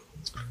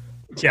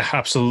 Yeah,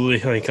 absolutely.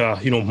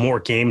 More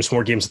games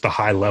at the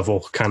high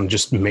level kind of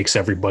just makes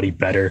everybody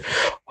better.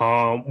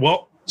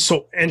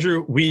 So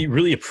Andrew, we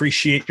really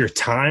appreciate your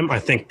time. I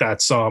think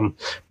that's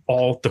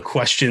all the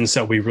questions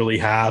that we really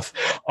have,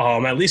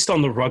 at least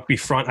on the rugby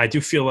front. I do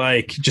feel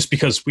like, just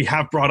because we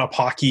have brought up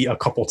hockey a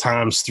couple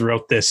times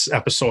throughout this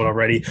episode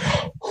already,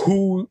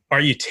 who are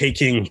you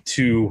taking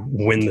to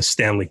win the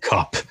Stanley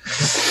Cup?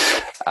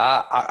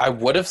 I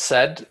would have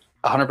said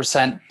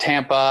 100%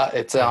 Tampa.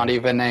 It's not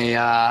even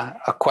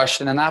a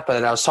question in that,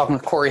 but I was talking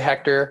with Corey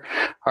Hector,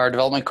 our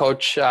development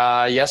coach,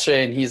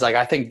 yesterday, and he's like,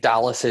 I think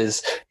Dallas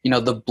is,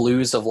 the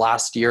Blues of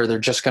last year. They're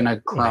just going to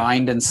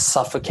grind and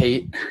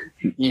suffocate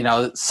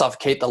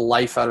the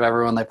life out of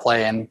everyone they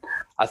play. And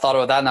I thought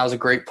about that, and that was a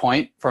great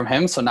point from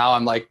him. So now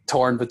I'm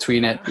torn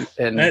between it.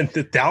 And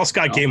the Dallas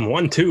got game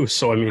one too.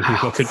 So, he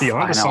could be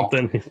onto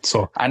something.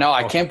 So I know.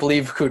 I can't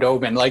believe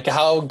Khudobin.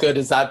 How good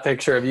is that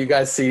picture? Have you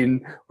guys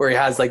seen where he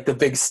has the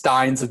big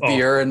steins of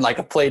beer and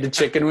a plate of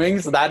chicken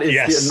wings? That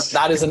is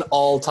that is an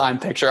all-time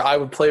picture. I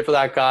would play for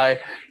that guy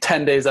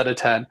 10 days out of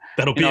 10.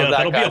 That'll be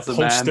a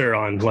poster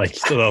on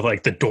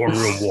the dorm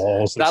room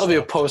walls. That'll be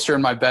a poster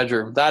in my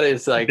bedroom. That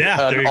is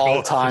an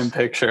all-time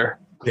picture.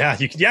 Yeah,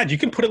 you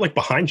can put it like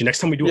behind you next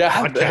time we do a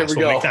podcast.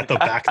 We'll make that the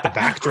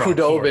backdrop.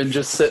 Khudobin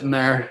just sitting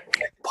there,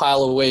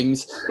 pile of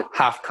wings,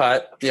 half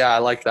cut. Yeah, I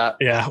like that.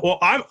 Yeah, well,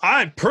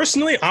 I'm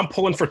personally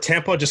pulling for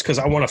Tampa just because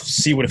I want to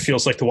see what it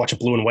feels like to watch a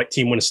blue and white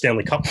team win a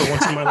Stanley Cup for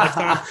once in my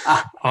lifetime.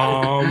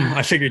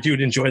 I figured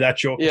you'd enjoy that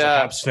joke as a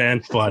Habs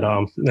fan, but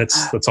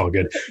that's all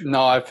good.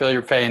 No, I feel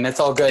your pain. It's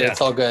all good. Yeah.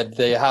 It's all good.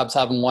 The Habs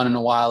haven't won in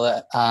a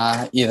while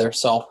either.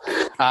 So,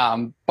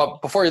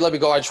 but before you let me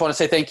go, I just want to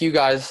say thank you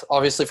guys,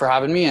 obviously, for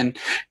having me. And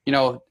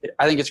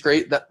I think it's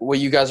great that what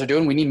you guys are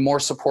doing. We need more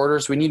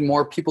supporters. We need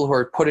more people who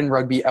are putting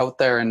rugby out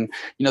there. And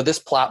this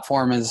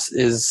platform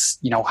is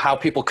how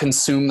people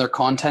consume their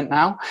content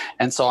now.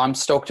 And so I'm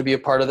stoked to be a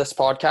part of this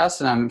podcast,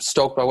 and I'm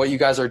stoked by what you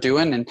guys are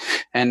doing.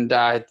 And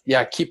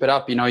keep it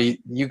up.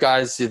 You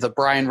guys, the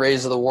Brian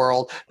Rays of the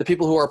world, the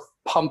people who are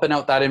pumping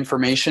out that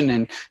information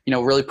and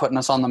really putting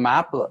us on the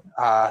map.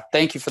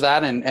 Thank you for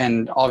that.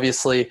 And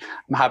obviously,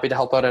 I'm happy to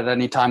help out at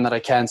any time that I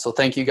can. So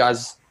thank you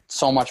guys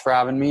so much for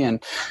having me.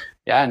 And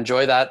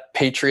enjoy that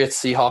Patriots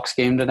Seahawks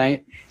game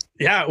tonight.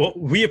 Yeah, well,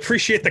 we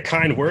appreciate the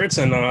kind words,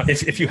 and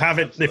if you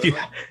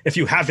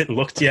haven't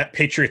looked yet,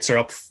 Patriots are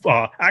up.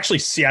 Actually,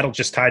 Seattle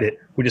just tied it.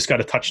 We just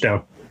got a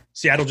touchdown.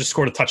 Seattle just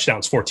scored a touchdown.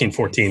 It's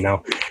 14-14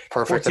 now.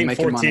 Perfect.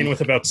 14-14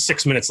 with about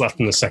 6 minutes left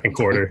in the second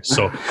quarter.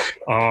 So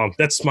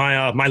that's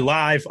my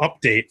live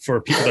update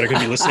for people that are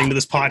going to be listening to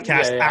this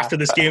podcast after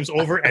this game's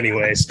over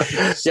anyways.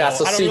 So I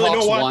don't really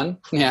know what. Won.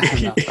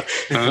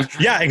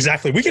 Yeah,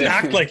 exactly. We can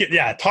act like it.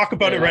 Yeah, talk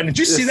about it right now. Did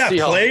you see that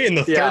play in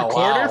the third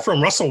quarter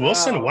from Russell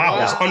Wilson? Wow,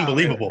 it was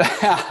unbelievable.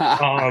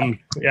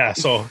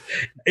 So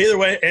either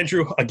way,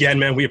 Andrew, again,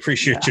 man, we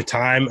appreciate your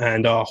time,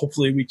 and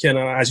hopefully we can,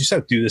 as you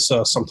said, do this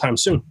sometime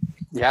soon.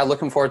 Yeah,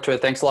 looking forward to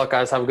it. Thanks a lot,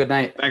 guys. Have a good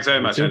night. Thanks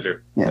very much, Andrew.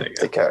 Yeah,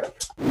 take care.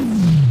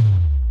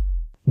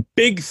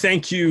 Big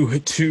thank you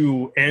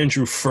to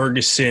Andrew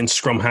Ferguson,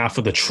 scrum half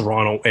of the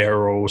Toronto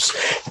Arrows,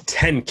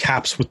 10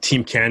 caps with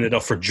Team Canada,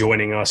 for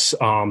joining us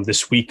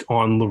this week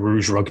on Le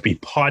Rouge Rugby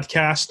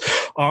Podcast.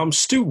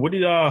 Stu, what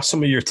did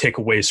some of your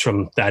takeaways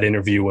from that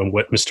interview and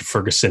what Mr.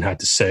 Ferguson had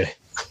to say?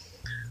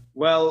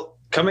 Well,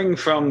 coming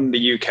from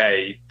the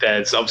UK,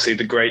 there's obviously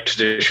the great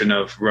tradition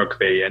of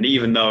rugby. And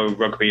even though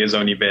rugby has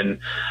only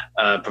been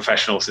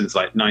professional since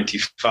like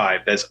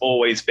 95, there's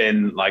always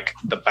been like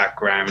the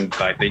background,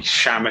 like the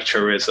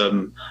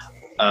amateurism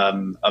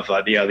of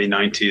like the early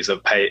 90s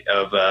of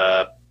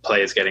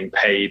players getting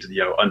paid,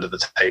 under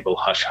the table,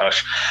 hush,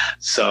 hush.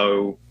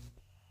 So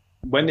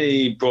when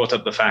he brought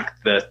up the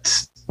fact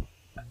that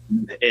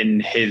in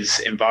his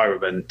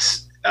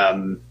environment,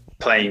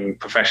 playing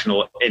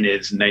professional in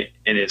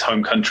his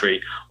home country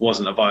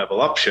wasn't a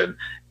viable option,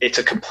 it's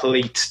a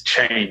complete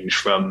change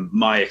from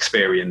my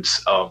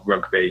experience of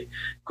rugby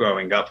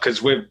growing up,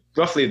 because we're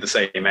roughly the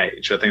same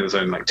age. I think there's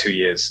only like 2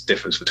 years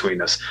difference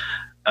between us.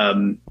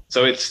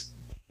 So it's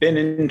been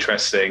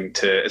interesting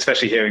to,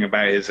 especially hearing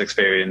about his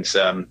experience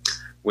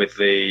with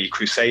the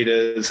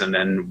Crusaders and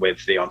then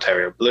with the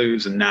Ontario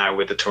Blues and now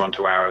with the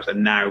Toronto Arrows,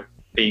 and now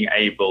being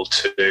able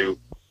to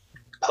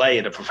play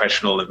in a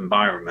professional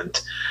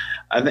environment.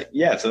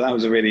 So that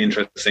was a really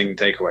interesting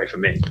takeaway for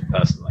me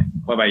personally.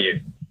 What about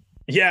you?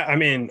 Yeah, I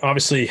mean,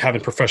 obviously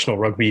having professional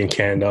rugby in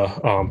Canada,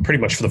 pretty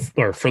much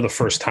for the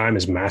first time,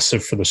 is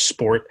massive for the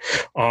sport.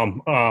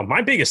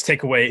 My biggest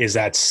takeaway is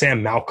that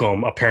Sam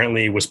Malcolm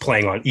apparently was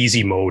playing on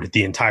easy mode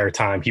the entire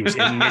time he was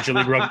in Major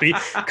League Rugby,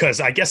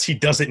 because I guess he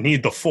doesn't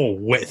need the full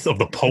width of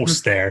the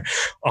post there.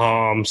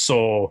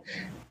 So.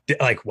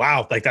 Like,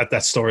 wow, like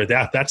that story,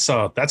 that's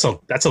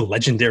a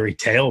legendary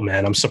tale,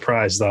 man. I'm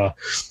surprised.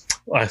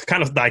 I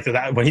kind of like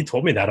that when he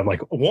told me that. I'm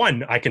like,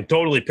 one, I can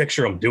totally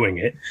picture him doing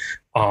it.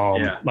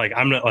 Like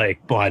I'm not like,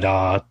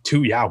 but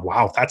two, yeah,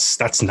 wow,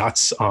 that's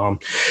nuts.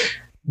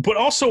 But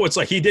also, it's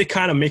like he did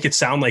kind of make it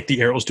sound like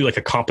the Arrows do like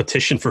a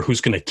competition for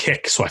who's going to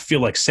kick. So I feel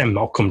like Sam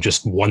Malcolm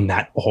just won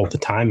that all the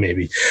time,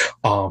 maybe.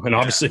 And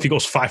obviously, if he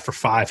goes 5 for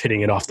 5,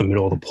 hitting it off the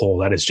middle of the pole,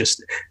 that is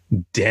just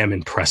damn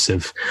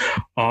impressive.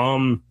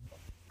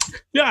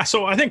 Yeah,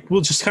 so I think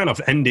we'll just kind of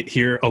end it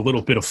here. A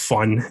little bit of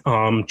fun,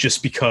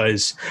 just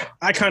because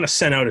I kind of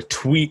sent out a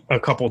tweet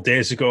a couple of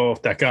days ago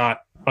that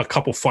got a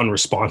couple fun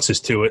responses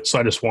to it. So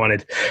I just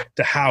wanted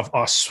to have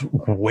us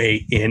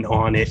weigh in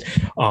on it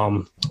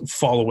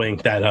following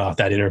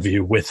that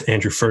interview with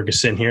Andrew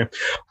Ferguson here.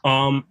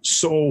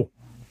 So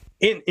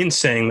in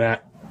saying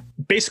that,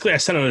 basically I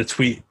sent out a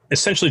tweet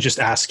essentially just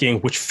asking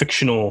which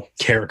fictional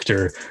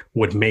character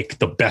would make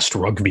the best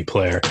rugby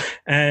player.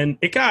 And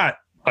it got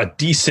a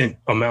decent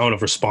amount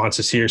of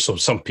responses here. So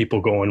some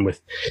people going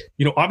with,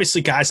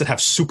 obviously guys that have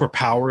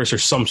superpowers or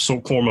some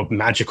form of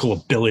magical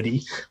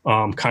ability,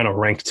 kind of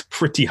ranked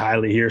pretty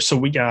highly here. So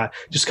we got,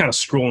 just kind of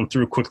scrolling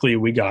through quickly,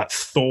 we got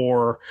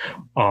Thor,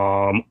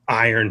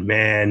 Iron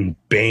Man,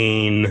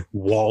 Bane,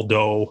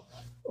 Waldo,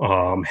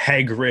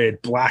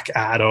 Hagrid, Black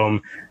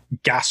Adam,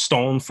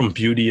 Gaston from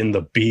Beauty and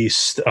the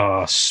Beast,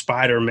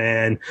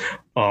 Spider-Man,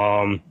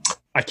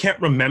 I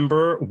can't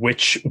remember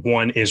which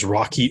one is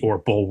Rocky or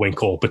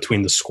Bullwinkle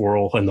between the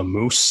squirrel and the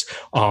moose,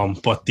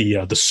 but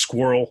the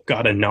squirrel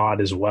got a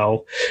nod as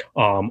well.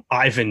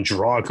 Ivan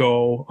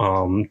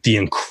Drago, The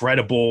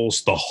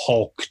Incredibles, the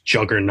Hulk,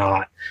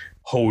 Juggernaut,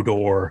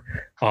 Hodor,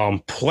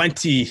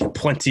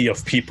 plenty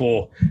of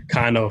people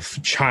kind of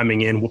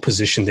chiming in what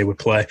position they would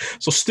play.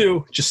 So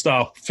Stu, just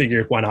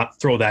figured why not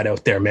throw that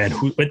out there, man.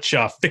 Which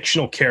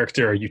fictional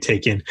character are you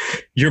taking?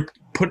 You're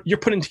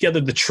putting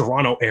together the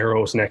Toronto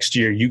Arrows next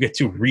year. You get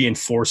to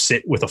reinforce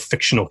it with a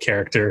fictional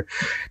character.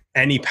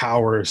 Any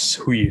powers?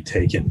 Who are you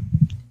taking?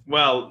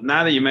 Well,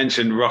 now that you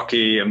mentioned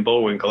Rocky and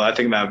Bullwinkle, I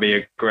think that would be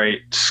a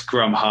great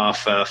scrum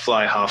half,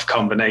 fly half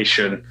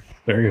combination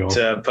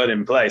to put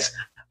in place.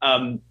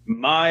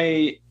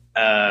 My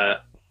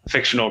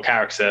fictional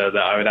character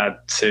that I would add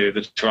to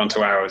the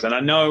Toronto Arrows, and I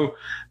know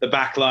the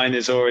back line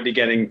is already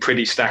getting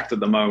pretty stacked at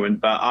the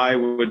moment, but I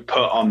would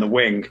put on the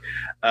wing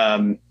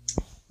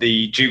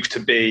the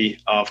Duke-to-be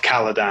of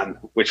Caladan,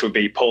 which would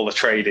be Paul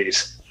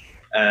Atreides.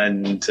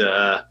 And,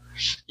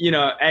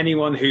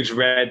 anyone who's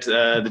read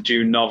the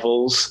Dune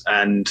novels,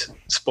 and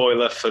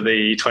spoiler for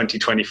the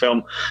 2020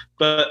 film,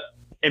 but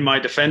in my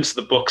defense,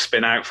 the book's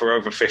been out for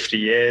over 50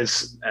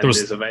 years. And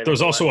there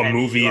was also a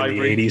movie in the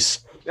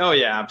 80s. Oh,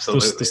 yeah,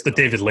 absolutely. There's the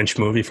David Lynch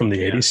movie from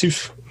the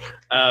 80s.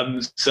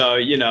 So,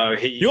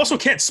 You also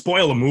can't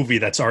spoil a movie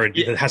that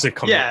hasn't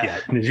come out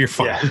yet. You're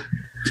fine.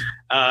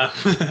 Yeah.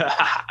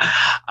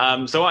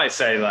 So I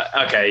say, like,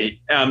 okay,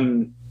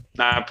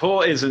 now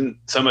Paul isn't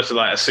so much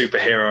like a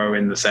superhero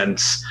in the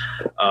sense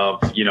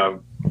of,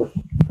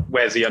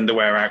 wears the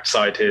underwear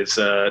outside his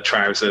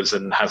trousers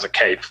and has a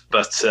cape,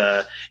 but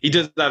he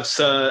does have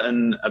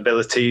certain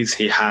abilities.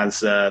 He has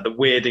the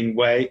weirding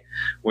way,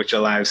 which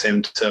allows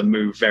him to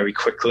move very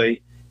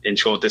quickly in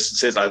short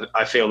distances.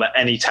 I feel that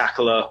any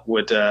tackler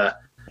would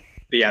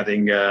be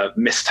adding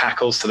missed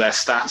tackles to their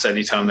stats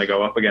anytime they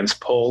go up against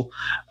Paul.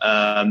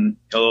 He'll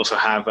also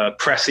have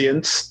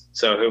prescience,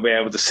 so he'll be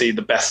able to see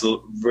the best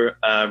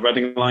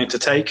running line to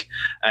take.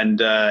 And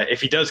if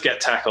he does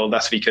get tackled,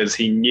 that's because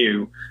he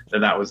knew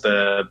that was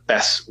the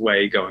best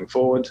way going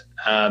forward.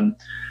 And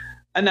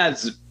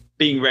as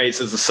being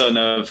raised as the son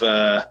of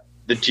the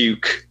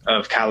Duke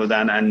of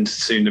Caladan and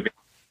soon to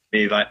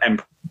be like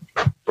Emperor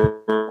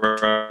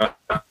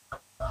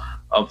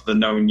of the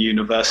known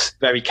universe,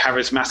 very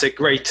charismatic,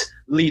 great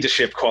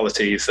leadership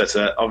qualities that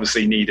are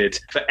obviously needed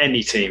for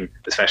any team,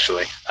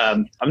 especially.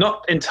 I'm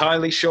not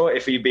entirely sure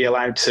if he'd be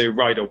allowed to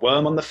ride a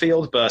worm on the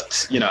field,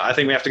 but I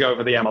think we have to go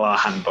over the MLR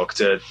handbook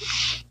to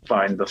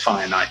find the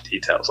finite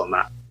details on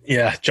that.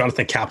 Yeah,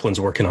 Jonathan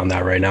Kaplan's working on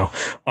that right now.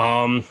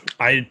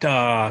 I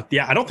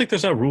don't think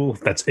there's a rule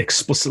that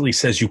explicitly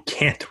says you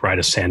can't ride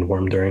a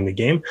sandworm during the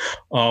game.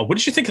 What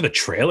did you think of the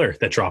trailer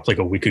that dropped like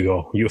a week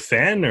ago? You a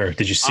fan, or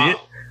did you see it?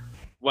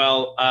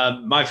 Well,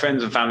 my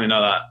friends and family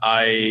know that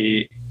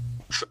I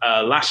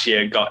last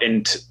year got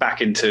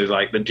back into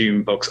like the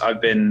Dune books.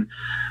 I've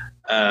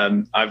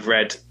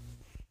read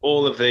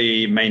all of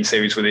the main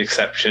series with the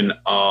exception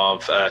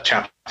of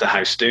Chapter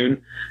House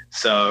Dune.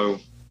 So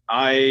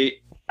I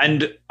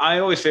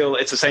always feel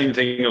it's the same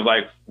thing of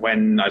like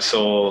when I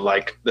saw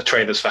like the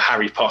trailers for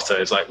Harry Potter.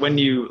 It's like when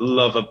you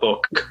love a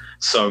book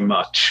so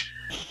much,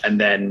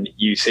 and then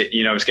you see,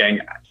 it's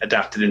getting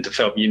adapted into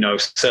film,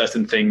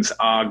 certain things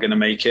are going to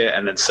make it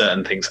and then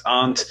certain things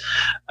aren't.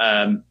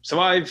 So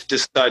I've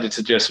decided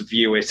to just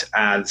view it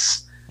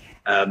as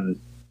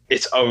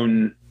its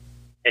own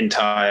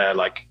entire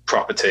like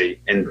property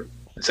in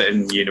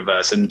the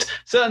universe. And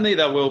certainly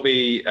there will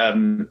be,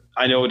 I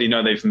already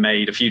know they've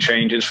made a few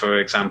changes. For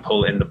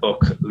example, in the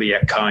book,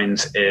 Liet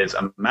Kynes is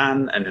a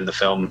man, and in the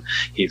film,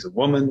 he's a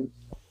woman.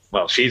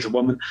 Well, she's a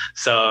woman.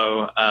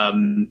 So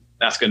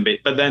that's going to be,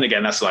 but then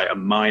again, that's like a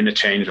minor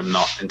change. I'm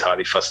not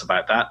entirely fussed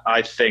about that.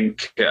 I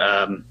think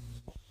Timothée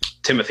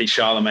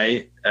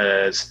Chalamet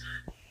is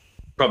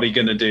probably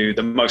going to do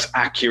the most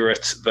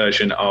accurate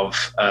version of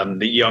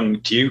the young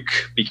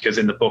Duke, because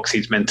in the books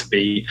he's meant to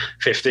be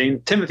 15.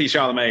 Timothée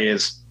Chalamet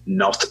is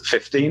not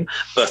 15,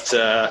 but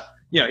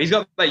he's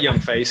got that young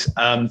face.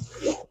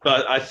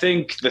 But I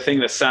think the thing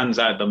that stands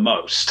out the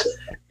most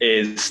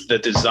is the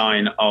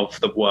design of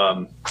the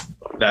worm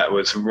that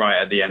was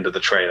right at the end of the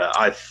trailer.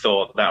 I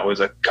thought that was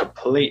a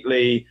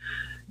completely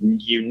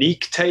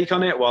unique take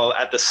on it, while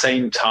at the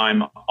same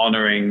time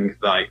honoring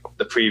like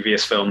the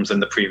previous films and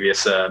the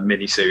previous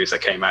miniseries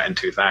that came out in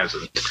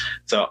 2000.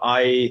 So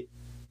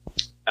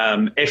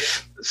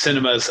if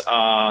cinemas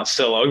are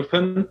still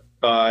open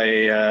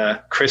by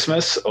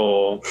Christmas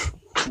or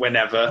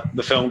whenever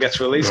the film gets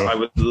released, I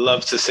would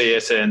love to see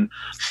it in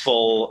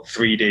full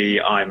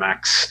 3D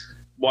IMAX,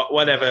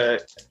 whatever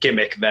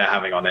gimmick they're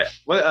having on it.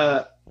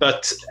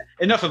 But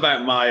enough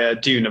about my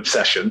Dune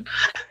obsession.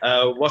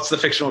 What's the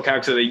fictional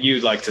character that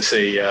you'd like to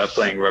see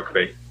playing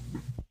rugby?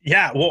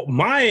 Yeah, well,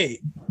 my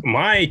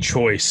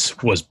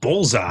choice was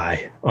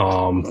Bullseye,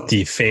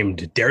 the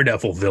famed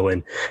Daredevil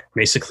villain,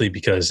 basically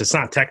because it's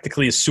not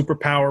technically a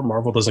superpower.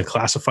 Marvel doesn't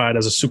classify it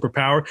as a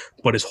superpower,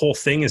 but his whole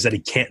thing is that he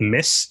can't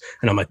miss.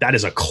 And I'm like, that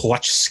is a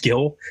clutch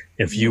skill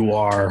if you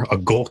are a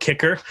goal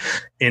kicker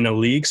in a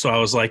league. So I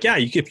was like, yeah,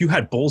 if you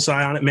had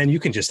Bullseye on it, man, you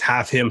can just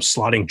have him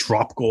slotting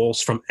drop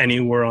goals from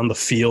anywhere on the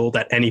field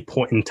at any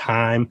point in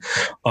time.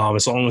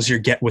 As long as you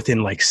get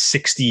within like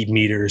 60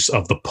 meters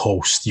of the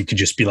post, you could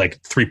just be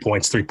like 3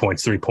 points, 3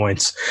 points, 3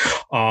 points.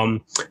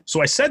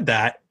 So I said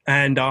that.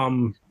 And,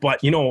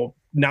 but,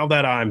 now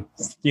that I'm,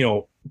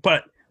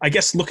 but I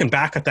guess looking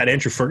back at that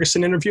Andrew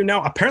Ferguson interview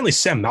now, apparently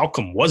Sam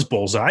Malcolm was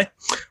Bullseye,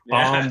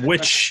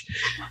 which,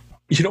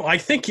 I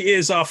think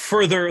is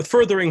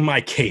furthering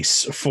my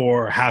case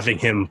for having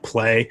him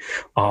play.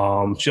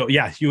 So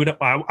yeah,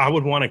 I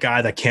would want a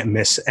guy that can't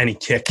miss any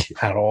kick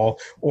at all,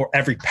 or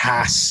every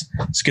pass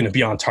is going to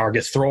be on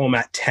target. Throw him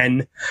at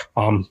 10.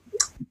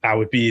 That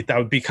would be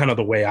kind of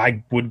the way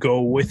I would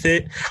go with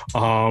it.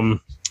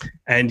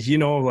 And, you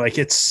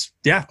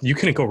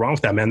couldn't go wrong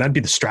with that, man. That'd be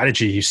the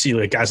strategy. You see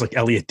like guys like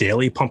Elliot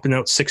Daly pumping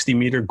out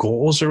 60-meter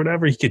goals or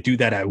whatever. He could do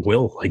that at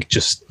will. Like,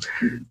 just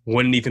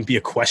wouldn't even be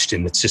a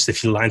question. It's just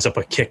if he lines up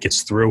a kick,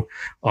 it's through.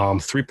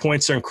 3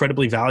 points are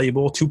incredibly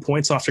valuable. 2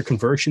 points after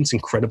conversions,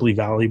 incredibly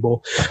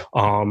valuable.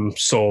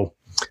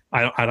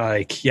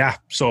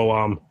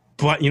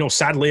 But,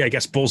 sadly, I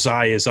guess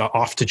Bullseye is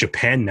off to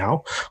Japan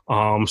now.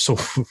 So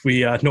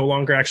we no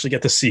longer actually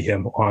get to see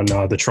him on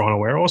the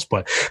Toronto Arrows,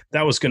 but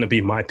that was going to be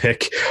my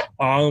pick.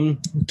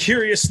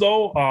 Curious,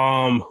 though,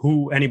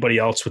 who anybody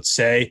else would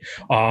say.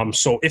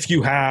 So if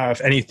you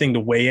have anything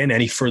to weigh in,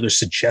 any further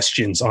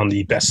suggestions on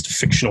the best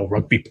fictional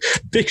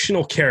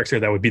character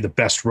that would be the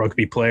best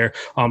rugby player,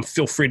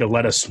 feel free to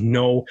let us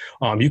know.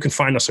 You can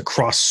find us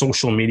across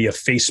social media,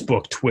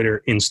 Facebook,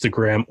 Twitter,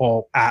 Instagram,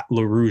 all at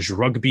LaRouge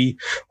Rugby.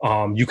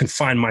 You can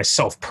find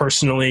myself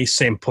personally,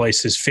 same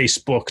places,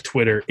 Facebook,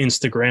 Twitter,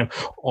 Instagram,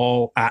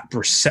 all at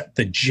Brissett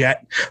the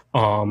Jet.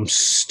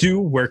 Stu,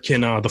 where can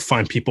the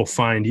fine people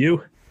find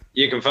you?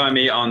 You can find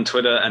me on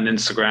Twitter and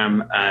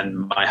Instagram,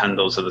 and my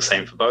handles are the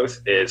same for both.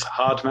 It's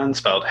Hardman,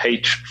 spelled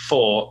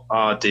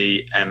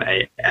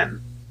H4RDMAN.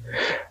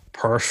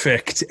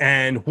 Perfect.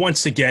 And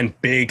once again,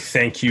 big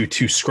thank you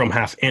to Scrum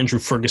Half Andrew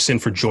Ferguson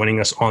for joining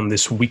us on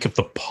this week of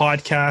the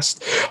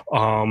podcast.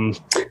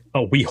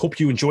 We hope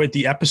you enjoyed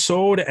the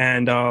episode,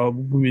 and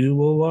we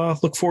will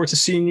look forward to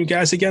seeing you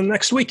guys again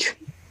next week.